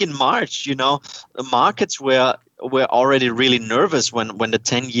I think in March, the markets were already really nervous when the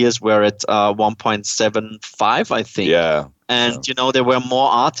 10 years were at 1.75, I think. Yeah. And there were more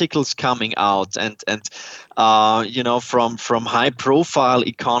articles coming out, and from high profile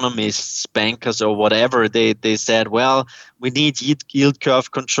economists, bankers, or whatever, they said, well, we need yield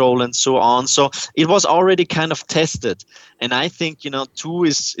curve control and so on. So it was already kind of tested, and I think 2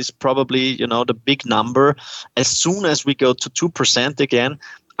 is probably the big number. As soon as we go to 2% again,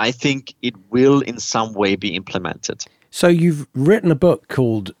 I think it will in some way be implemented. So you've written a book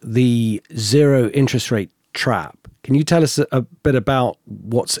called The Zero Interest Rate Trap. Can you tell us a bit about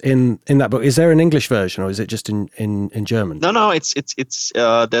what's in that book? Is there an English version or is it just in German? No, it's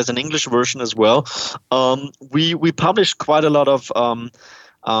there's an English version as well. We published quite a lot of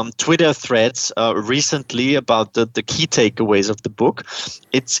Twitter threads recently about the key takeaways of the book.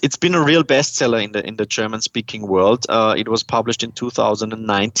 It's been a real bestseller in the German speaking world. It was published in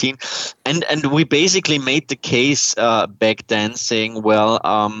 2019, and we basically made the case back then, saying, well,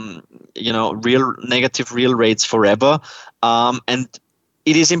 real negative real rates forever, and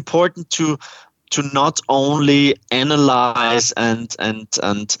it is important to not only analyze and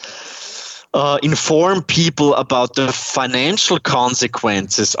inform people about the financial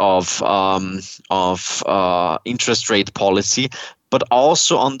consequences of interest rate policy, but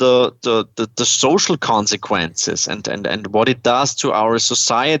also on the social consequences and what it does to our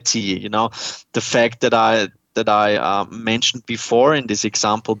society. The fact that I mentioned before in this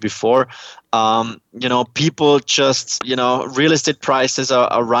example before, people just, real estate prices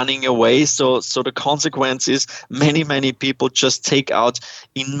are running away. So the consequence is many people just take out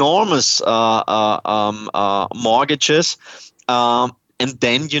enormous mortgages, and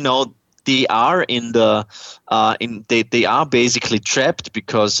then they are they are basically trapped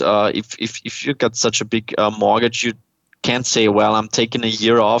because if you got such a big mortgage, you can't say, well, I'm taking a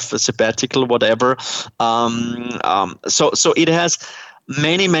year off, a sabbatical, whatever. So it has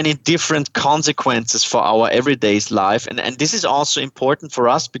many different consequences for our everyday life. And this is also important for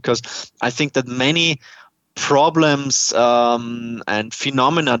us because I think that many problems and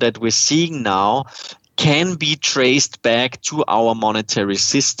phenomena that we're seeing now can be traced back to our monetary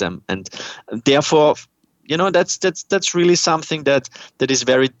system. And therefore, that's really something that is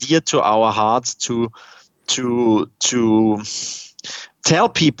very dear to our hearts to tell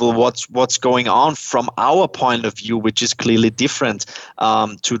people what's going on from our point of view, which is clearly different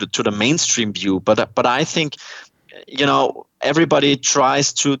to the mainstream view. But I think everybody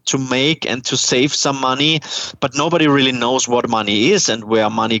tries to make and to save some money, but nobody really knows what money is and where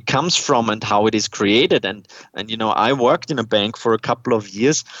money comes from and how it is created. And I worked in a bank for a couple of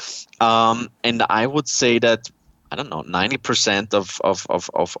years, and I would say that 90%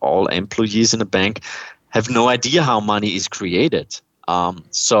 of all employees in a bank have no idea how money is created.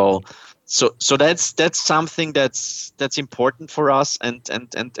 So that's something that's important for us, and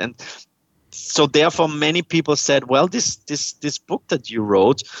so therefore many people said, well, this book that you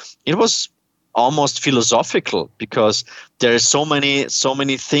wrote, it was almost philosophical, because there's so many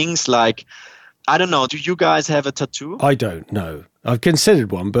things like, I don't know, do you guys have a tattoo? I don't know. I've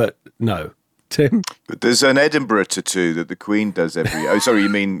considered one, but no. Tim? But there's an Edinburgh tattoo that the Queen does every year. Oh, sorry, you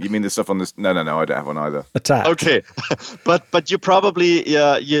mean the stuff on this? No, I don't have one either. A tat. Okay, but you probably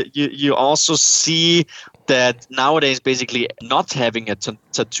you also see that nowadays basically not having a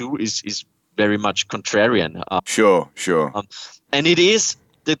tattoo is very much contrarian. Sure. And it is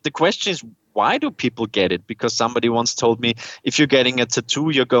the question is, why do people get it? Because somebody once told me, if you're getting a tattoo,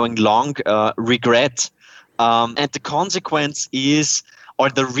 you're going long regret, and the consequence is, or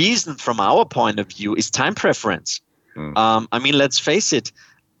the reason from our point of view, is time preference. I mean, let's face it.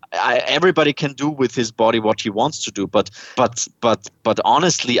 Everybody can do with his body what he wants to do, but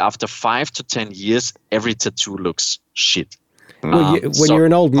honestly, after 5 to 10 years, every tattoo looks shit. Well, when you're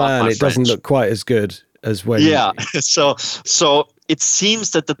an old man, it doesn't look quite as good as when. Yeah. So it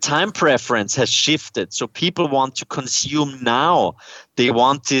seems that the time preference has shifted. So people want to consume now. They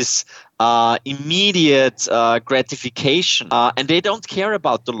want this immediate gratification, and they don't care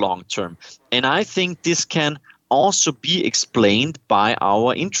about the long term. And I think this can also be explained by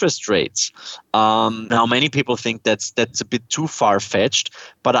our interest rates. Now, many people think that's a bit too far-fetched,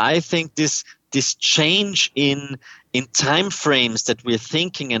 but I think this change in time frames that we're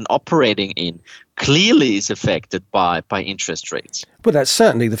thinking and operating in clearly is affected by interest rates. But that's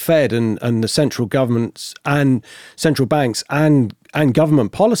certainly the Fed and the central governments and central banks and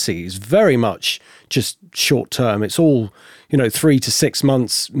government policies very much just short term. It's all 3 to 6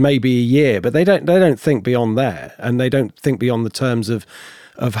 months, maybe a year, but they don't think beyond there, and they don't think beyond the terms of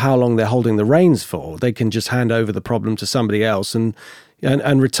how long they're holding the reins for. They can just hand over the problem to somebody else and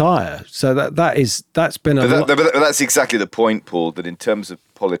retire. So that's been but that's exactly the point, Paul. That in terms of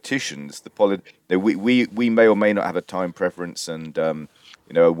politicians, we may or may not have a time preference and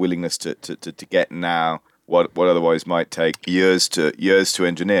a willingness to get now what otherwise might take years to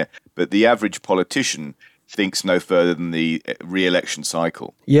engineer. But the average politician thinks no further than the re-election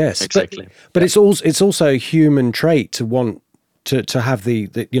cycle. Yes, exactly. But it's also a human trait to want to have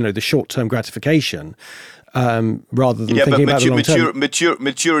the short-term gratification. Rather than thinking about the long term.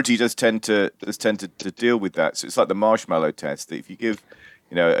 Maturity does tend to deal with that. So it's like the marshmallow test. That if you give,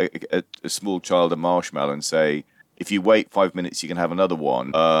 a small child a marshmallow and say, if you wait 5 minutes, you can have another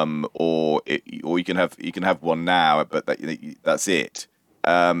one, or you can have one now, but that's it.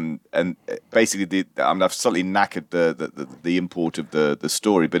 And basically, I've slightly knackered the import of the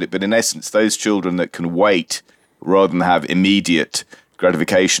story, but in essence, those children that can wait rather than have immediate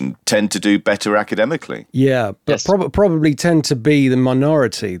gratification tend to do better academically. Yeah, but yes. Probably tend to be the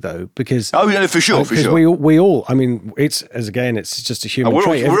minority, though, because for sure. We all. I mean, it's just a human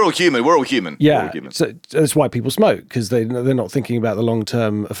trait. We're all human. Yeah, so that's why people smoke, because they're not thinking about the long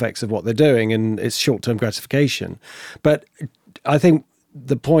term effects of what they're doing, and it's short term gratification. But I think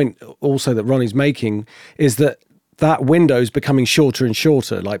the point also that Ronnie's making is that window is becoming shorter and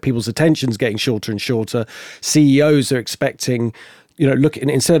shorter. Like, people's attention's getting shorter and shorter. CEOs are expecting,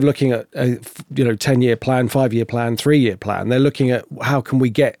 instead of looking at a 10-year plan, 5-year plan, 3-year plan, they're looking at how can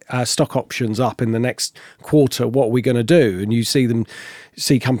we get our stock options up in the next quarter. What are we going to do? And you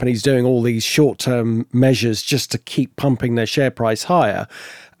see companies doing all these short-term measures just to keep pumping their share price higher,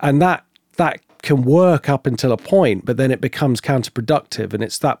 and that can work up until a point, but then it becomes counterproductive, and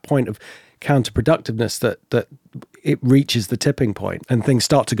it's that point of counterproductiveness that it reaches the tipping point and things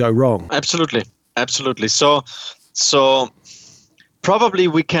start to go wrong. Absolutely. So probably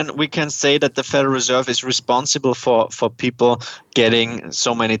we can say that the Federal Reserve is responsible for people getting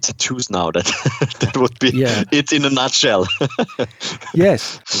so many tattoos now. That would be it in a nutshell.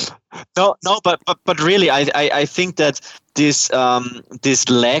 Yes. No, but really, I think that this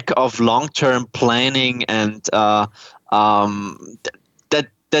lack of long-term planning and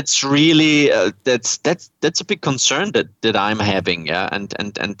that's really that's a big concern that I'm having. Yeah, and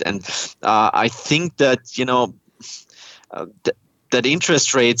I think that that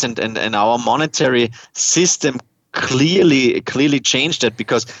interest rates and our monetary system clearly changed that,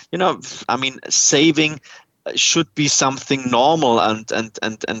 because saving should be something normal and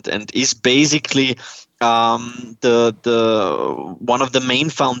is basically the one of the main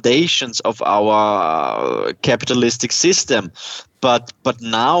foundations of our capitalistic system. But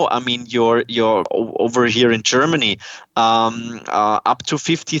now, you're over here in Germany, up to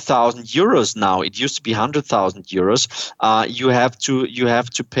 50,000 euros now. It used to be 100,000 euros. You have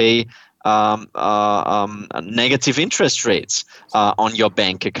to pay negative interest rates on your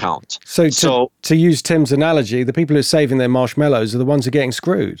bank account. So to use Tim's analogy, the people who are saving their marshmallows are the ones who are getting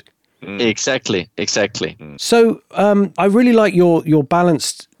screwed. Exactly. So I really like your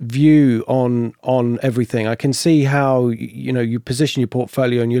balanced view on everything. I can see how you position your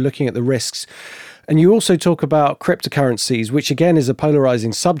portfolio and you're looking at the risks. And you also talk about cryptocurrencies, which again is a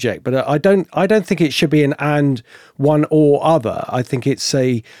polarizing subject, but I don't think it should be an and one or other. I think it's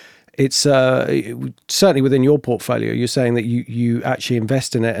certainly within your portfolio. You're saying that you actually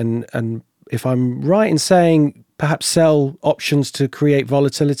invest in it, and if I'm right in saying perhaps sell options to create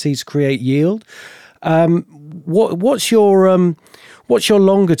volatility, to create yield. What's your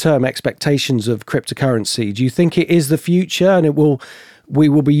longer term expectations of cryptocurrency? Do you think it is the future, and we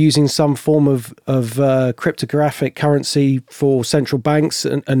will be using some form of cryptographic currency for central banks,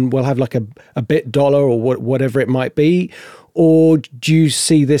 and we'll have like a bit dollar or whatever it might be? Or do you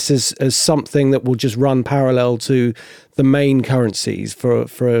see this as something that will just run parallel to the main currencies for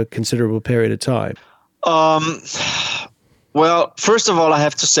a considerable period of time? Well, first of all, I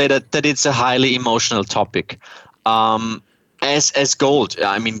have to say that it's a highly emotional topic. As gold,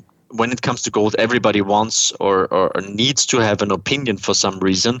 I mean, when it comes to gold, everybody wants or needs to have an opinion for some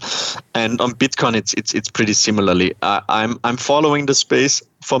reason, and on Bitcoin, it's pretty similarly. I'm following the space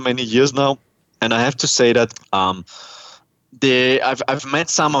for many years now, and I have to say that I've met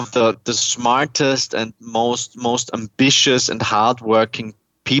some of the smartest and most ambitious and hardworking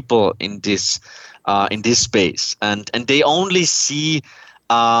people in this space, and they only see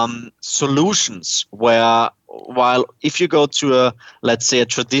solutions while if you go to let's say a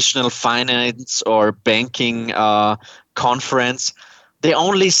traditional finance or banking conference, they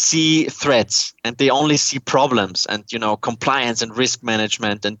only see threats and they only see problems and compliance and risk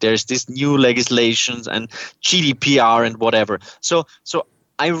management, and there's this new legislations and GDPR and whatever. So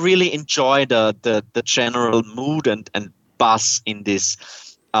I really enjoy the general mood and buzz in this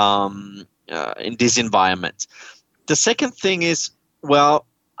environment. The second thing is, well,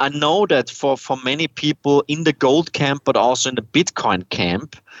 I know that for many people in the gold camp, but also in the Bitcoin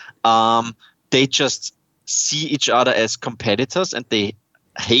camp, they just see each other as competitors and they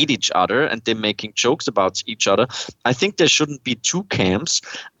hate each other and they're making jokes about each other. I think there shouldn't be two camps.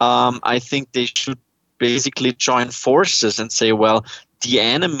 I think they should basically join forces and say, well, the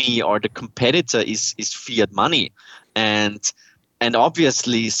enemy or the competitor is fiat money. And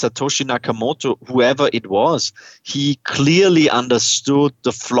obviously, Satoshi Nakamoto, whoever it was, he clearly understood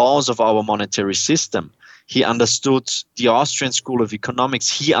the flaws of our monetary system. He understood the Austrian School of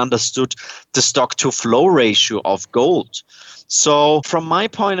Economics. He understood the stock-to-flow ratio of gold. So from my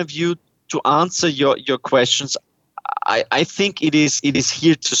point of view, to answer your questions, I think it is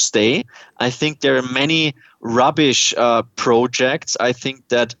here to stay. I think there are many rubbish projects. I think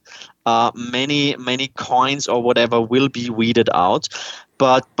that many coins or whatever will be weeded out,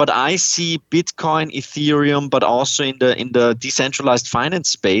 but I see Bitcoin, Ethereum, but also in the decentralized finance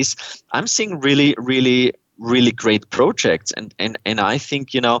space, I'm seeing really great projects, and I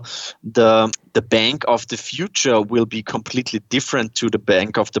think the bank of the future will be completely different to the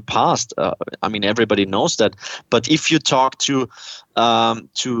bank of the past. I mean, everybody knows that, but if you talk to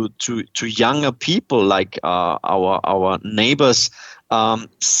younger people like our neighbor's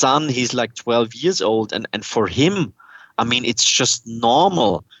son, he's like 12 years old, and for him, I mean, it's just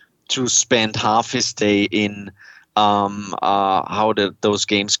normal to spend half his day in those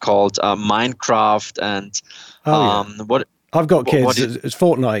games called Minecraft and what. I've got kids. It's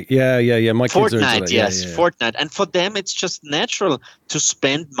Fortnite. Yeah. My kids are into it. Yes, yeah. Fortnite. And for them, it's just natural to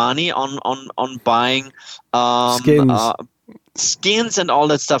spend money on buying skins and all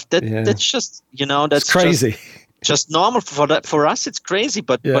that stuff. That's just that's it's crazy. Just normal for us. It's crazy,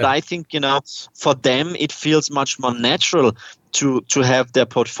 but I think for them it feels much more natural to have their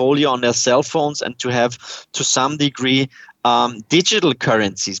portfolio on their cell phones and to have to some degree digital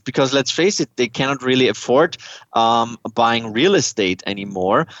currencies, because let's face it, they cannot really afford buying real estate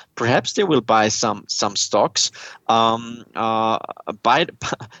anymore. Perhaps they will buy some stocks. By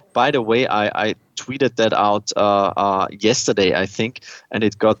the way, I tweeted that out yesterday, I think, and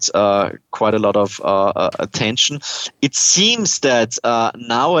it got quite a lot of attention. It seems that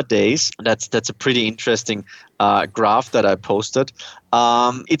nowadays, that's a pretty interesting graph that I posted.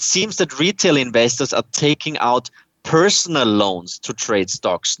 It seems that retail investors are taking out personal loans to trade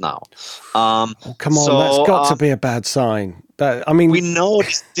stocks now. Come on, that's got to be a bad sign. We know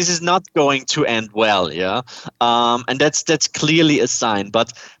this is not going to end well, yeah, and that's clearly a sign.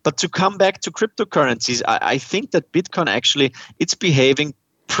 But to come back to cryptocurrencies, I think that Bitcoin actually it's behaving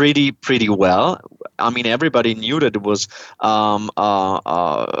pretty well. I mean, everybody knew that it was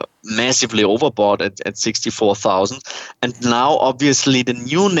massively overbought at 64,000, and now obviously the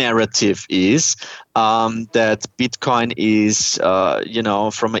new narrative is that Bitcoin is,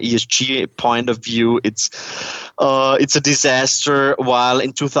 from an ESG point of view, it's a disaster. While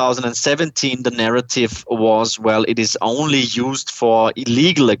in 2017 the narrative was, well, it is only used for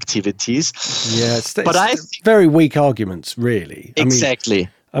illegal activities. Yeah, it's very weak arguments, really. Exactly.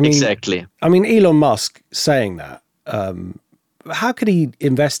 Exactly. I mean, Elon Musk saying that. How could he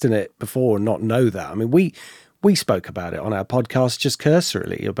invest in it before and not know that? I mean, we spoke about it on our podcast just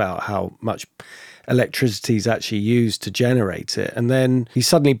cursorily about how much electricity is actually used to generate it, and then he's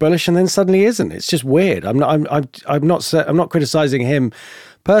suddenly bullish, and then suddenly isn't. It's just weird. I'm not criticizing him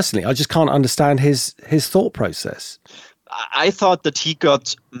personally. I just can't understand his thought process. I thought that he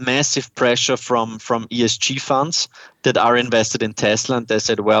got massive pressure from ESG funds that are invested in Tesla, and they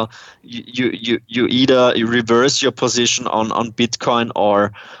said, well, you either reverse your position on Bitcoin,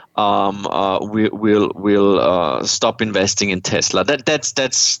 or we'll stop investing in Tesla.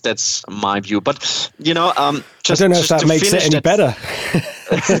 That's my view. But just, I don't know if that makes it any better.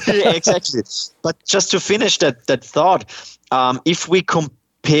 Exactly. But just to finish that thought, if we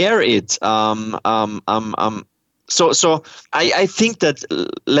compare it, So I think that,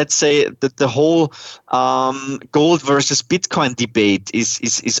 let's say that the whole gold versus Bitcoin debate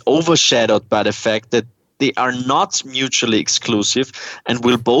is overshadowed by the fact that they are not mutually exclusive and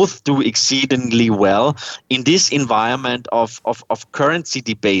will both do exceedingly well in this environment of currency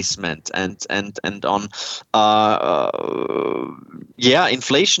debasement and on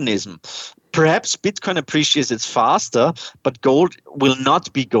inflationism. Perhaps Bitcoin appreciates faster, but gold will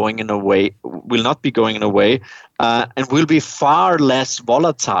not be going away, and will be far less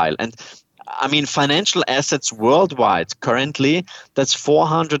volatile. And I mean, financial assets worldwide currently, that's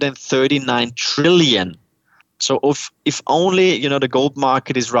 439 trillion. So if only, the gold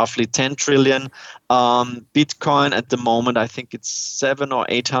market is roughly 10 trillion, Bitcoin at the moment, I think it's 700 or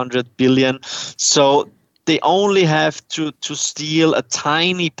 800 billion. So they only have to steal a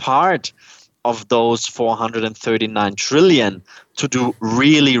tiny part of those 439 trillion to do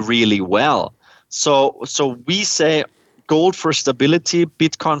really, really well. So we say gold for stability,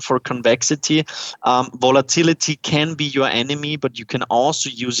 Bitcoin for convexity. Volatility can be your enemy, but you can also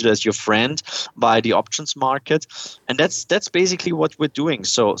use it as your friend by the options market. And that's basically what we're doing.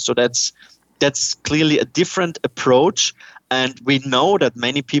 So that's clearly a different approach. And we know that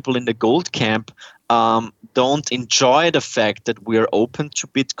many people in the gold camp don't enjoy the fact that we're open to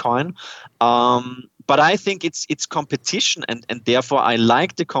Bitcoin. But I think it's competition, and therefore I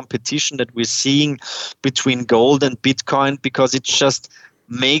like the competition that we're seeing between gold and Bitcoin, because it just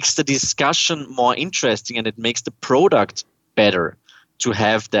makes the discussion more interesting and it makes the product better to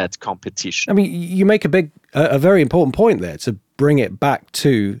have that competition. I mean, you make a very important point there to bring it back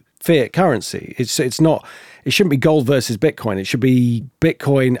to fiat currency. It shouldn't be gold versus Bitcoin. It should be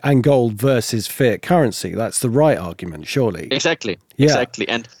Bitcoin and gold versus fiat currency. That's the right argument, surely. Exactly. Yeah. Exactly.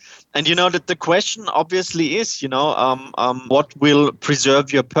 And that the question obviously is, what will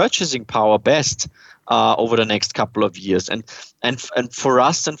preserve your purchasing power best over the next couple of years? And for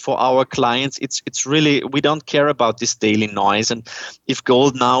us and for our clients, it's really, we don't care about this daily noise. And if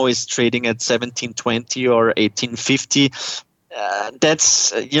gold now is trading at 1720 or 1850,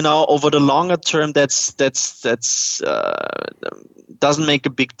 that's over the longer term, that's doesn't make a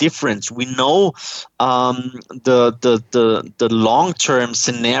big difference. We know the long term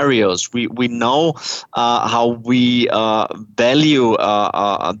scenarios. We know how we value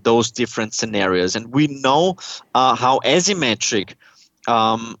those different scenarios, and we know how asymmetric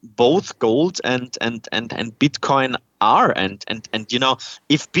both gold and Bitcoin are. And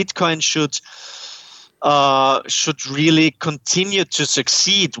if Bitcoin should really continue to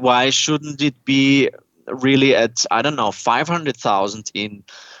succeed, why shouldn't it be really at, I don't know, 500,000 in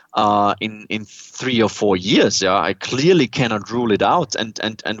 3 or 4 years? Yeah, I clearly cannot rule it out. And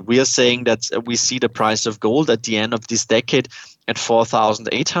we are saying that we see the price of gold at the end of this decade at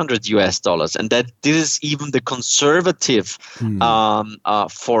 $4,800, and that this is even the conservative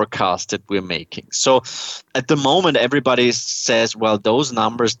forecast that we're making. So at the moment, everybody says, well, those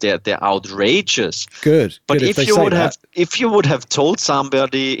numbers, they're outrageous. Good. But if you would have told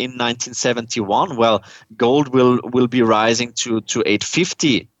somebody in 1971, well, gold will be rising to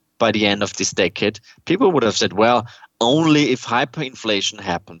 850 by the end of this decade, people would have said, well, only if hyperinflation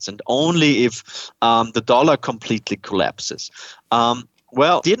happens and only if the dollar completely collapses.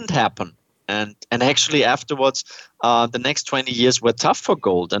 Well, it didn't happen. And actually afterwards, the next 20 years were tough for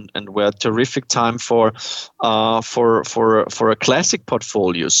gold and were a terrific time for a classic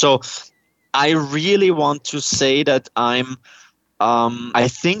portfolio. So I really want to say that I'm I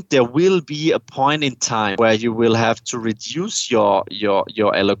think there will be a point in time where you will have to reduce your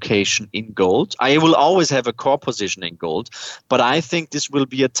allocation in gold. I will always have a core position in gold, but I think this will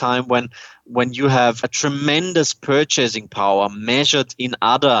be a time when you have a tremendous purchasing power measured in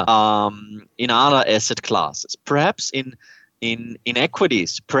other asset classes, perhaps in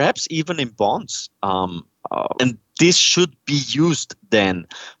equities, perhaps even in bonds. And this should be used then.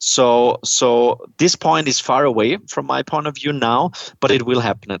 So this point is far away from my point of view now, but it will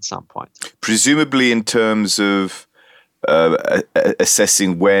happen at some point. Presumably in terms of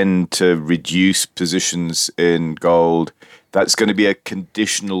assessing when to reduce positions in gold, that's going to be a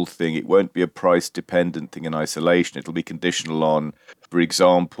conditional thing. It won't be a price-dependent thing in isolation. It'll be conditional on, for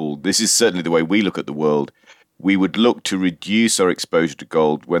example, this is certainly the way we look at the world. We would look to reduce our exposure to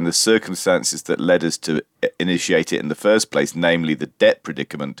gold when the circumstances that led us to initiate it in the first place, namely the debt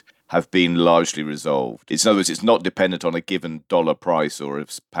predicament, have been largely resolved. In other words, it's not dependent on a given dollar price or a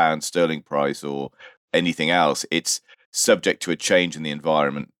pound sterling price or anything else. It's subject to a change in the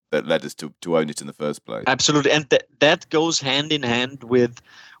environment that led us to own it in the first place. Absolutely. And that goes hand in hand with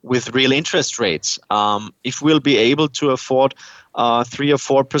real interest rates. If we'll be able to afford 3 or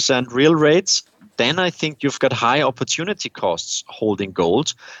 4% real rates, then I think you've got high opportunity costs holding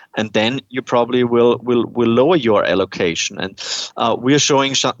gold, and then you probably will lower your allocation. And we're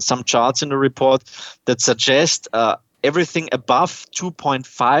showing some charts in the report that suggest everything above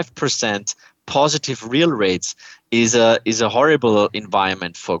 2.5% positive real rates is a horrible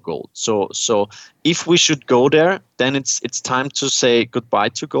environment for gold. So if we should go there, then it's time to say goodbye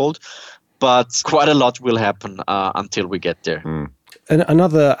to gold. But quite a lot will happen until we get there. Mm. And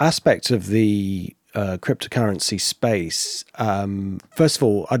another aspect of the cryptocurrency space, first of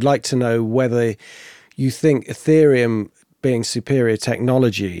all, I'd like to know whether you think Ethereum, being superior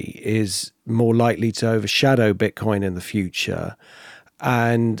technology, is more likely to overshadow Bitcoin in the future.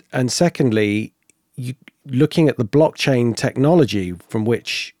 And secondly, looking at the blockchain technology from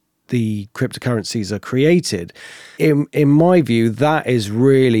which the cryptocurrencies are created, in my view, that is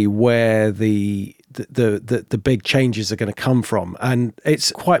really where the big changes are going to come from, and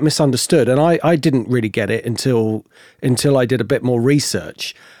it's quite misunderstood. And I didn't really get it until I did a bit more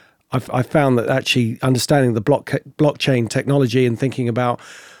research. I found that actually understanding the blockchain technology and thinking about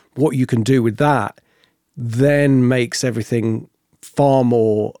what you can do with that then makes everything far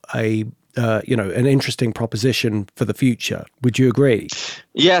more an interesting proposition for the future. Would you agree?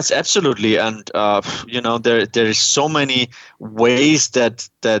 Yes, absolutely. And there is so many ways that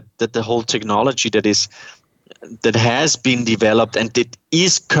the whole technology that has been developed and that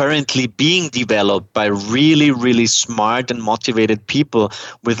is currently being developed by really, really smart and motivated people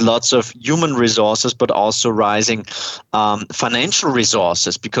with lots of human resources, but also rising financial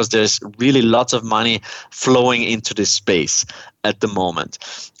resources, because there's really lots of money flowing into this space at the moment.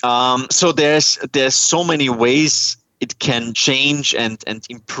 So there's so many ways it can change and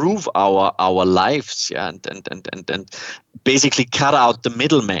improve our lives, and basically cut out the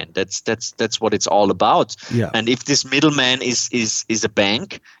middleman. That's what it's all about. Yeah. And if this middleman is a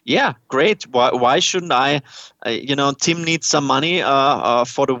bank, yeah, great. Why shouldn't I? Tim needs some money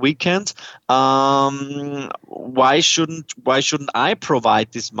for the weekend. Why shouldn't I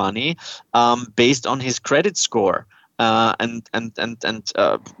provide this money based on his credit score? And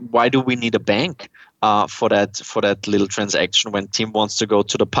why do we need a bank for that little transaction when Tim wants to go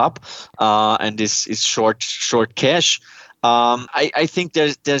to the pub and is short cash? I think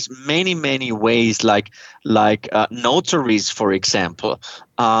there's many ways, like notaries, for example.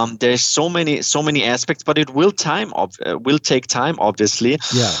 There's so many aspects, but it will take time, obviously.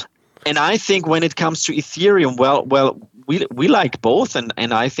 Yeah. And I think when it comes to Ethereum, well, we like both,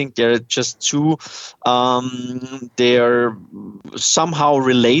 and I think they're just two. They're somehow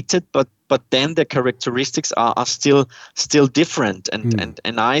related, but then the characteristics are still different.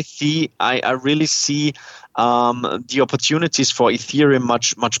 And I really see the opportunities for Ethereum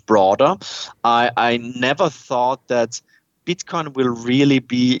much broader. I never thought that Bitcoin will really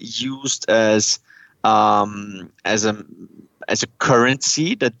be used as a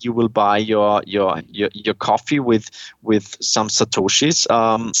currency that you will buy your coffee with some satoshis.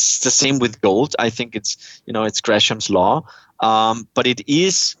 It's the same with gold. I think it's Gresham's law, but it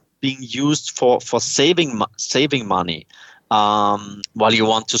is being used for saving money while you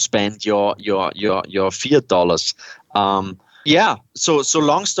want to spend your fiat dollars. So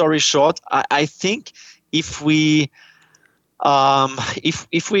long story short, I think if we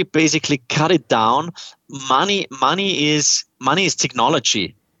basically cut it down, money is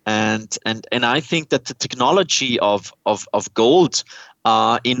technology, and I think that the technology of gold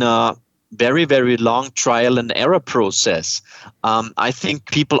in very, very long trial and error process. I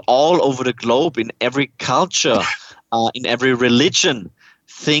think people all over the globe, in every culture, in every religion,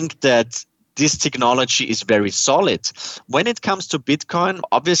 think that this technology is very solid. When it comes to Bitcoin,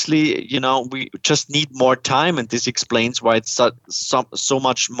 obviously, we just need more time, and this explains why it's so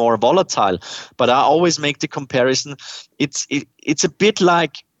much more volatile. But I always make the comparison. It's a bit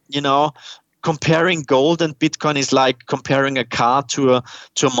like, comparing gold and Bitcoin is like comparing a car to a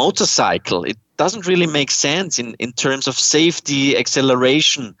motorcycle. It doesn't really make sense in terms of safety,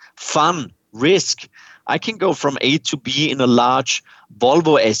 acceleration, fun, risk. I can go from A to B in a large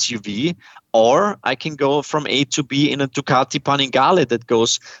Volvo SUV, or I can go from A to B in a Ducati Panigale that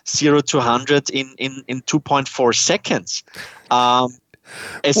goes 0 to 100 in 2.4 seconds. My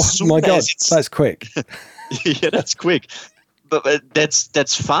God, that's quick. Yeah, that's quick. But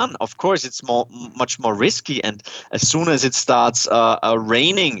that's fun. Of course, it's much more risky. And as soon as it starts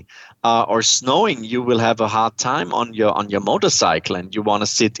raining or snowing, you will have a hard time on your motorcycle, and you want to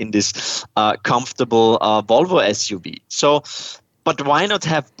sit in this comfortable Volvo SUV. So, but why not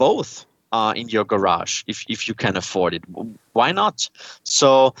have both in your garage if you can afford it? Why not?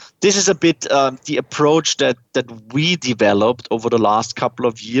 So this is a bit the approach that we developed over the last couple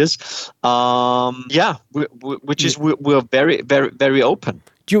of years. We're very, very, very open.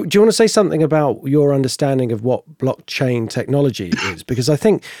 Do you want to say something about your understanding of what blockchain technology is? Because I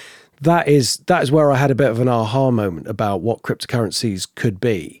think that is where I had a bit of an aha moment about what cryptocurrencies could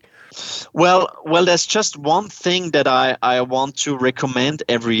be. Well, there's just one thing that I want to recommend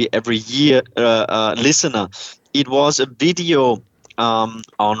every year, listener. It was a video on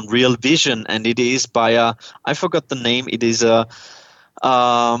Real Vision, and it is by I forgot the name. It is a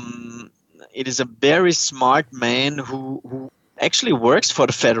very smart man who actually works for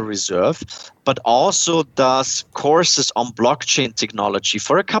the Federal Reserve, but also does courses on blockchain technology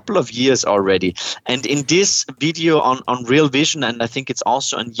for a couple of years already. And in this video on Real Vision, and I think it's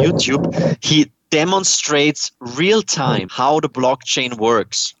also on YouTube, he demonstrates real time how the blockchain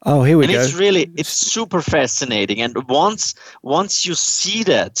works. Oh, here we go. It's super fascinating. And once you see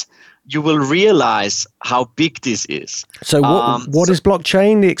that, you will realize how big this is. So what is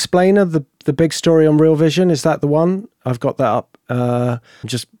blockchain? The explainer, the big story on Real Vision, is that the one? I've got that up. I'm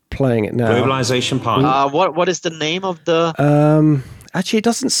just playing it now. Globalization Part. What is the name of the? Actually, it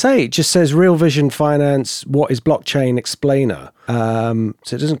doesn't say. It just says Real Vision Finance. What is blockchain explainer? So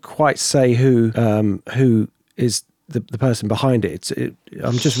it doesn't quite say who is the person behind it.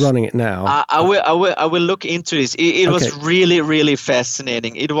 I'm just running it now. I will look into this. It okay. Was really, really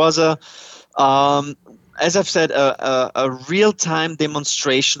fascinating. It was as I've said, a real-time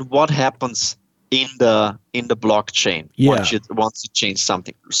demonstration what happens in the blockchain once you change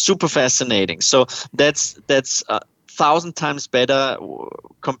something. Super fascinating. So that's 1,000 times better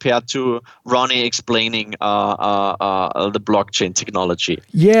compared to Ronnie explaining the blockchain technology.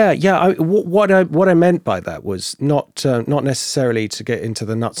 Yeah. What I meant by that was not necessarily to get into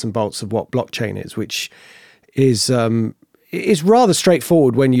the nuts and bolts of what blockchain is, which is rather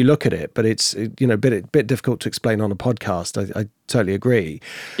straightforward when you look at it, but it's a bit difficult to explain on a podcast. I totally agree.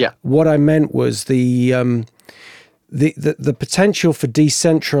 Yeah. What I meant was the potential for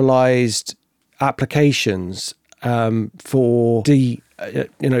decentralized applications for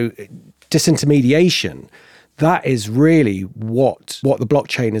disintermediation. That is really what the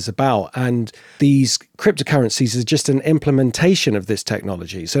blockchain is about. And these cryptocurrencies is just an implementation of this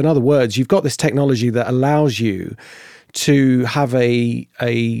technology. So in other words, you've got this technology that allows you to have a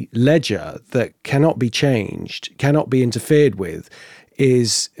ledger that cannot be changed, cannot be interfered with,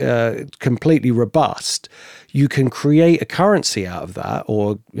 is completely robust. You can create a currency out of that,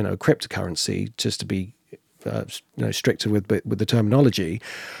 or a cryptocurrency, just to be stricter with the terminology.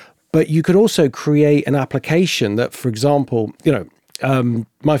 But you could also create an application that, for example, some of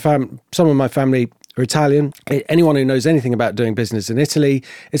my family are Italian. Anyone who knows anything about doing business in Italy,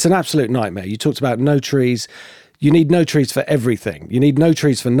 it's an absolute nightmare. You talked about notaries. You need notaries for everything. You need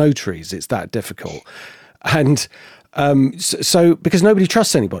notaries for notaries. It's that difficult. And so because nobody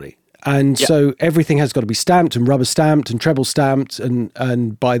trusts anybody. And so everything has got to be stamped and rubber stamped and treble stamped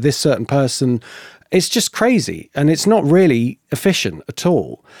and by this certain person. It's just crazy. And it's not really efficient at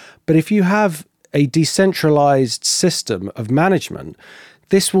all. But if you have a decentralized system of management,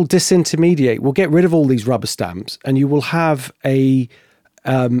 this will disintermediate, will get rid of all these rubber stamps, and you will have a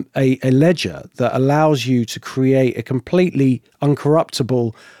ledger that allows you to create a completely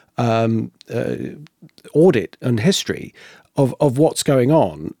uncorruptible audit and history of what's going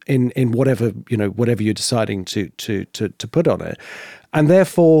on in whatever you're deciding to put on it. And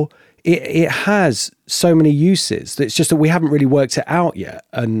therefore, it has so many uses. It's just that we haven't really worked it out yet,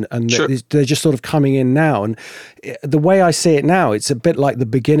 and Sure. they're just sort of coming in now. And the way I see it now, it's a bit like the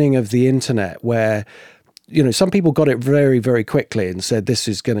beginning of the internet, where some people got it very, very quickly and said this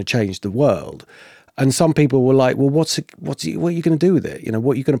is going to change the world, and some people were like, well, what are you going to do with it?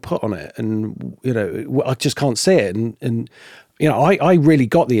 What are you going to put on it? And I just can't see it. And I really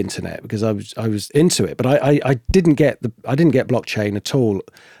got the internet because I was into it, but I didn't get blockchain at all.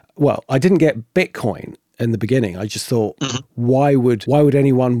 Well, I didn't get Bitcoin in the beginning. I just thought, why would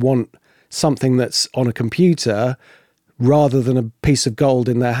anyone want something that's on a computer rather than a piece of gold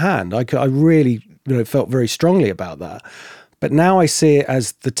in their hand? I really felt very strongly about that. But now I see it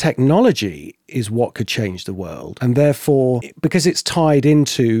as the technology is what could change the world. And therefore, because it's tied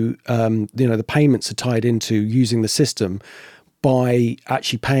into, the payments are tied into using the system by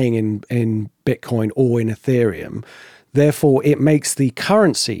actually paying in Bitcoin or in Ethereum, therefore it makes the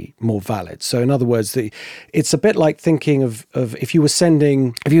currency more valid. So in other words, it's a bit like thinking of if you were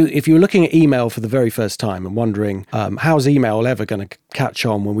looking at email for the very first time and wondering, how's email ever going to catch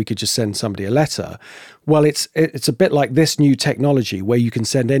on when we could just send somebody a letter? Well, it's a bit like this new technology where you can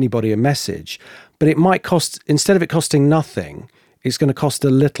send anybody a message, but it might cost, instead of it costing nothing, it's going to cost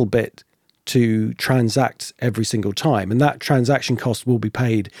a little bit to transact every single time, and that transaction cost will be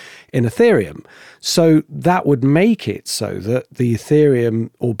paid in Ethereum. So that would make it so that the Ethereum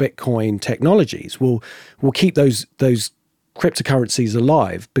or Bitcoin technologies will keep those cryptocurrencies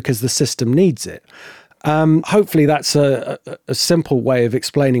alive because the system needs it. Hopefully that's a simple way of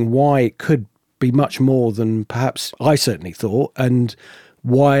explaining why it could be much more than perhaps I certainly thought, and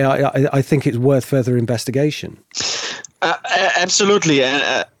why I think it's worth further investigation. Absolutely,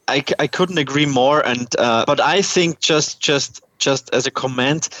 and I couldn't agree more. And but I think just as a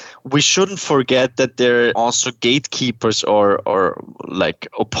comment, we shouldn't forget that there are also gatekeepers or like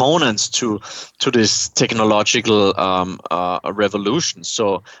opponents to this technological revolution.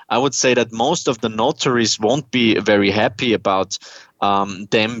 So I would say that most of the notaries won't be very happy about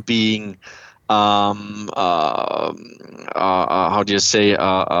them being how do you say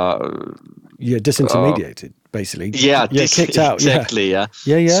disintermediated. Basically, kicked out. Exactly, yeah.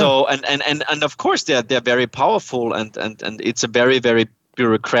 So and of course they're very powerful and it's a very, very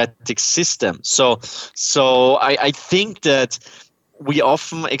bureaucratic system. So I think that we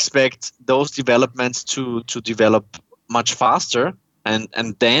often expect those developments to develop much faster,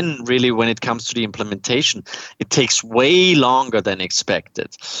 and then really when it comes to the implementation, it takes way longer than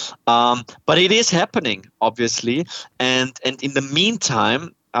expected. But it is happening, obviously, and in the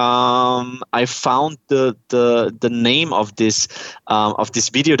meantime, I found the name of this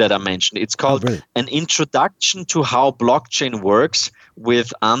video that I mentioned. It's called An Introduction to How Blockchain Works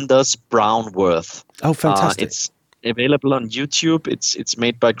with Anders Brownworth. Oh, fantastic. It's available on YouTube. It's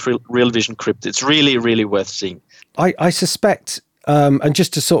made by Real Vision Crypto. It's really, really worth seeing. I suspect, and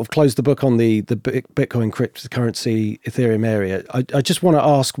just to sort of close the book on the Bitcoin cryptocurrency Ethereum area, I just want to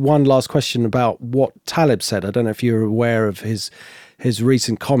ask one last question about what Taleb said. I don't know if you're aware of his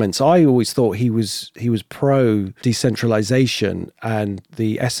recent comments. I always thought he was pro decentralization and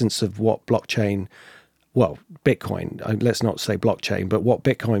the essence of what Bitcoin, let's not say blockchain, but what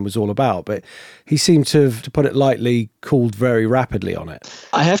Bitcoin was all about. But he seemed to have, to put it lightly, cooled very rapidly on it.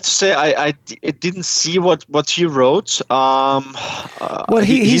 I have to say, I didn't see what he wrote. Well,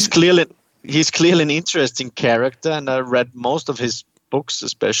 he's clearly an interesting character, and I read most of his books,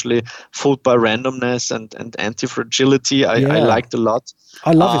 especially Fooled by Randomness and Anti-Fragility. I liked a lot.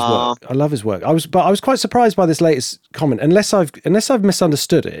 I love his work. I was quite surprised by this latest comment, unless I've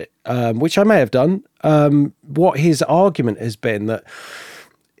misunderstood it, which I may have done. What his argument has been that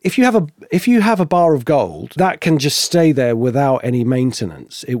if you have a bar of gold, that can just stay there without any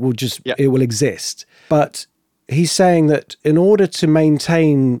maintenance. It will just it will exist. But he's saying that in order to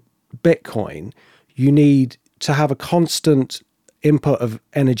maintain Bitcoin, you need to have a constant input of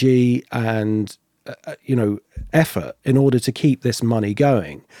energy and effort in order to keep this money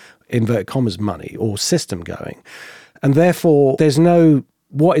going, inverted commas money, or system going. And therefore there's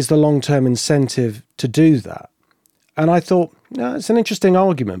what is the long-term incentive to do that? And I thought, it's an interesting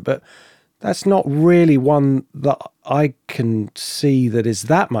argument, but that's not really one that I can see that is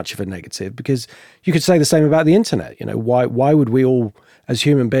that much of a negative, because you could say the same about the internet. Why would we all as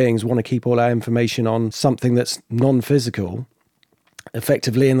human beings want to keep all our information on something that's non-physical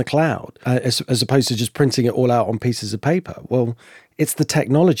effectively in the cloud, as opposed to just printing it all out on pieces of paper? Well, it's the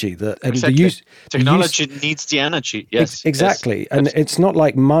technology that exactly. Technology needs the energy. Yes, exactly. Yes. And it's not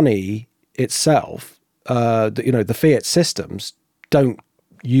like money itself. The fiat systems don't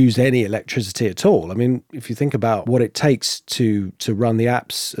use any electricity at all. I mean, if you think about what it takes to run the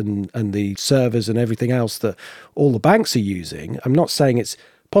apps and the servers and everything else that all the banks are using, I'm not saying it's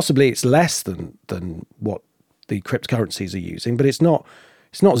less than what the cryptocurrencies are using, but it's not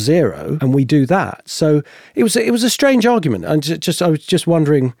zero, and we do that. So it was a strange argument, and I was just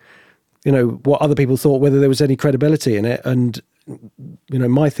wondering, what other people thought, whether there was any credibility in it. And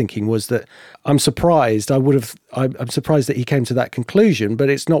my thinking was that I'm surprised that he came to that conclusion, but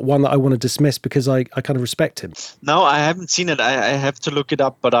it's not one that I want to dismiss because I kind of respect him. No, I haven't seen it. I have to look it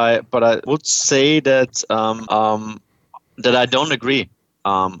up, but I would say that that I don't agree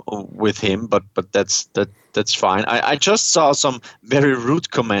with him, but that's fine. I just saw some very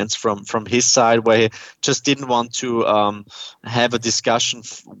rude comments from his side where he just didn't want to have a discussion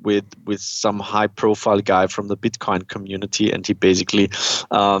with some high profile guy from the Bitcoin community, and he basically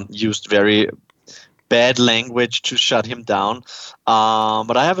used very bad language to shut him down.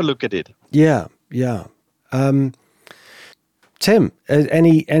 But I have a look at it. Yeah. Tim,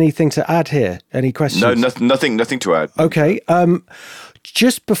 anything to add here? Any questions? No, nothing to add. Okay.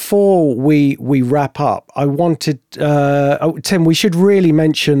 Just before we wrap up, I wanted Tim. We should really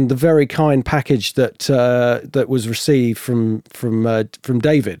mention the very kind package that was received from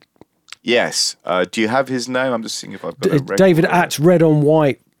David. Yes. Do you have his name? I'm just seeing if I've got it. David at Red on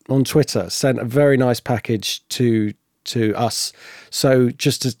White on Twitter sent a very nice package to us. So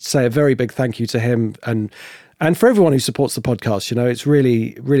just to say a very big thank you to him and for everyone who supports the podcast. It's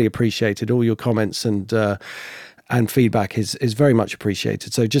really, really appreciated. All your comments and feedback is very much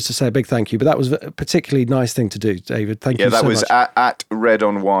appreciated. So just to say a big thank you. But that was a particularly nice thing to do, David. Thank you so much. Yeah, that was at Red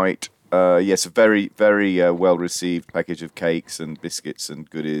on White. Yes, a very, very well-received package of cakes and biscuits and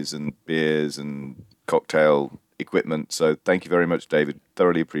goodies and beers and cocktail equipment. So thank you very much, David.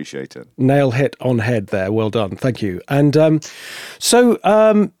 Thoroughly appreciate it. Nail hit on head there. Well done. Thank you. And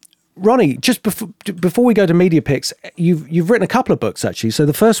Ronnie, just before we go to media picks, you've written a couple of books actually. So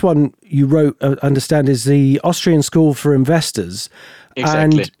the first one you wrote, understand, is the Austrian School for Investors.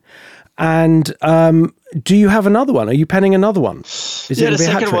 Exactly. And do you have another one? Are you penning another one? The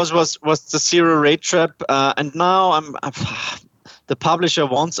second was the Zero Rate Trap, and now I'm the publisher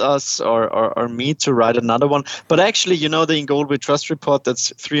wants us or me to write another one. But actually, the In Gold We Trust report,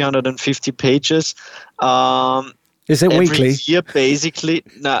 that's 350 pages. Is it every weekly? Year, basically.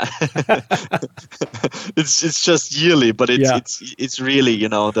 No, it's just yearly, but it's really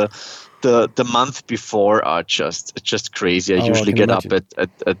the month before are just crazy. I usually get up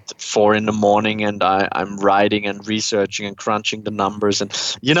at 4 a.m. and I'm writing and researching and crunching the numbers. And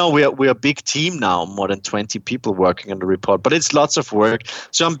we're a big team now, more than 20 people working on the report, but it's lots of work.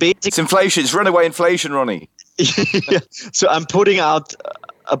 So I'm basically it's inflation. It's runaway inflation, Ronnie. Yeah. So I'm putting out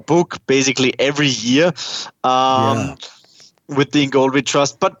a book basically every year with the In Gold We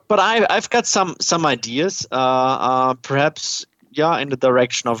Trust. But I've got some ideas, perhaps in the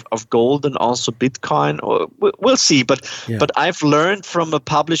direction of gold and also Bitcoin. Or we'll see. But I've learned from a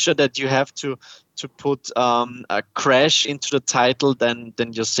publisher that you have to put a crash into the title, then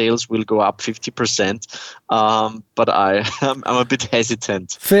your sales will go up 50%. But I'm a bit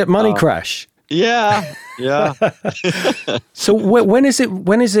hesitant. Fiat money crash. Yeah. So when is it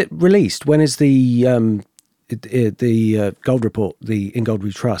released? When is the gold report, the In Gold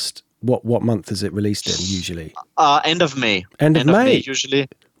We Trust? What month is it released in usually? End of May. End of May usually.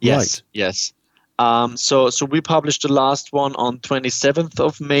 Yes. Right. Yes. So we published the last one on 27th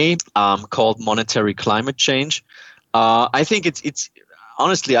of May, called Monetary Climate Change. I think it's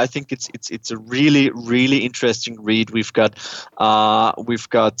honestly, I think it's a really, really interesting read. We've got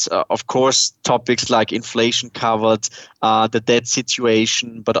of course topics like inflation covered, the debt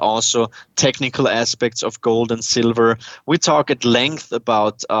situation, but also technical aspects of gold and silver. We talk at length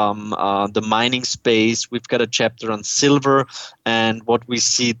about the mining space. We've got a chapter on silver and what we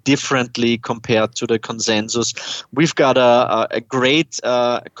see differently compared to the consensus. We've got a great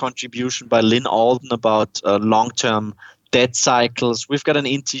contribution by Lynn Alden about long-term debt cycles. We've got an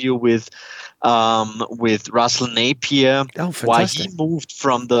interview with Russell Napier, why he moved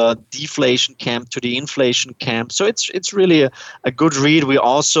from the deflation camp to the inflation camp. So it's really a good read. We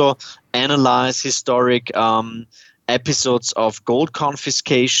also analyze historic episodes of gold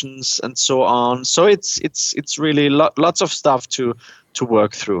confiscations and so on. So it's really lots of stuff to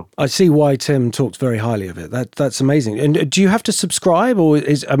work through. I see why Tim talks very highly of it. That's amazing. And do you have to subscribe, or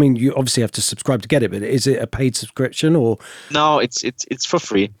you obviously have to subscribe to get it, but is it a paid subscription or? No, it's for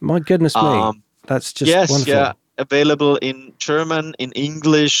free. My goodness me. That's just wonderful. Yeah. Available in German, in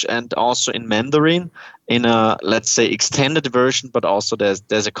English, and also in Mandarin in a, let's say, extended version, but also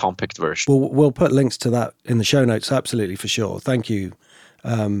there's a compact version. We'll put links to that in the show notes, absolutely, for sure. Thank you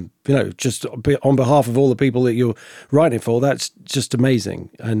Just on behalf of all the people that you're writing for, that's just amazing.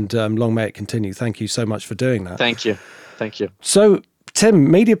 And long may it continue. Thank you so much for doing that. Thank you. So,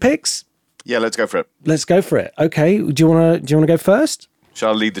 Tim, media picks? Yeah, let's go for it. Let's go for it. Okay. Do you want to go first?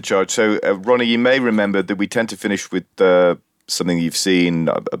 Shall I lead the charge? So, Ronnie, you may remember that we tend to finish with something you've seen,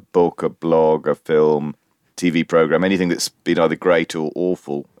 a book, a blog, a film, TV program, anything that's been either great or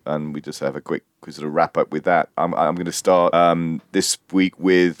awful, and we just have a quick sort of wrap up with that. I'm going to start this week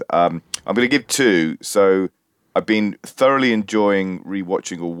with I'm going to give two. So I've been thoroughly enjoying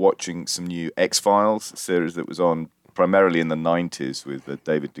rewatching or watching some new X-Files series that was on primarily in the 90s with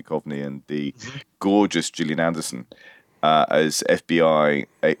David Duchovny and the gorgeous Gillian Anderson as FBI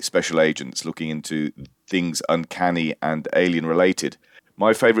special agents looking into things uncanny and alien related.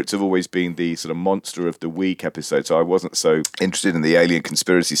 My favourites have always been the sort of Monster of the Week episodes. So I wasn't so interested in the alien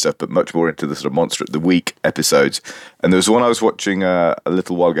conspiracy stuff, but much more into the sort of Monster of the Week episodes. And there was one I was watching a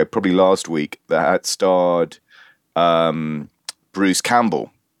little while ago, probably last week, that had starred Bruce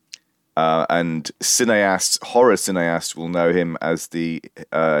Campbell. And horror cineasts will know him as the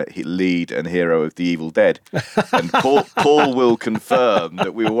lead and hero of The Evil Dead. And Paul will confirm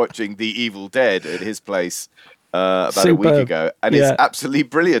that we were watching The Evil Dead at his place about a week ago, and it's absolutely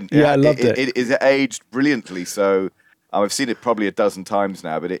brilliant. Yeah, I loved it. It is aged brilliantly. So I've seen it probably a dozen times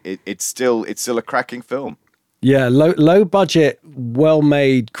now, but it's still a cracking film. Yeah, low budget, well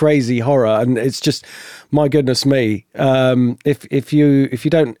made, crazy horror, and it's just, my goodness me. If you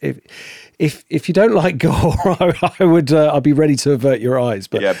don't like gore, I'd be ready to avert your eyes.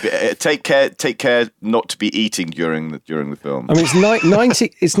 But yeah, take care not to be eating during the film. I mean, it's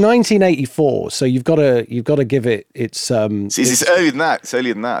 1984, so you've got to give it its. It's earlier than that. It's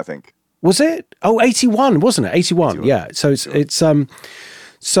earlier than that, I think. Was it? Oh, 81, wasn't it? 81. Yeah. So it's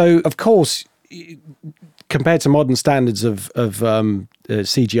so of course, compared to modern standards of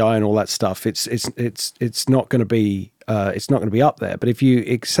CGI and all that stuff, it's not going to be up there. But if you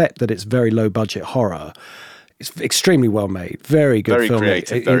accept that it's very low budget horror, it's extremely well made, very good, very film.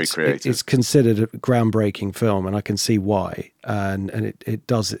 Creative. It's considered a groundbreaking film, and I can see why. And it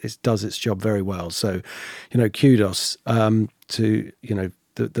does its job very well. So, kudos to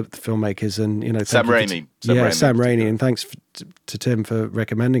the filmmakers and Sam Raimi. Sam Raimi, and thanks to Tim for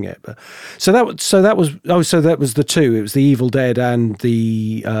recommending it. But so that was the two. It was The Evil Dead and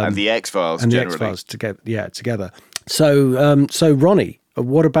the X-Files and generally. the X-Files together. So Ronnie,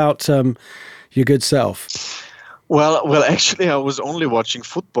 what about your good self? Well, actually, I was only watching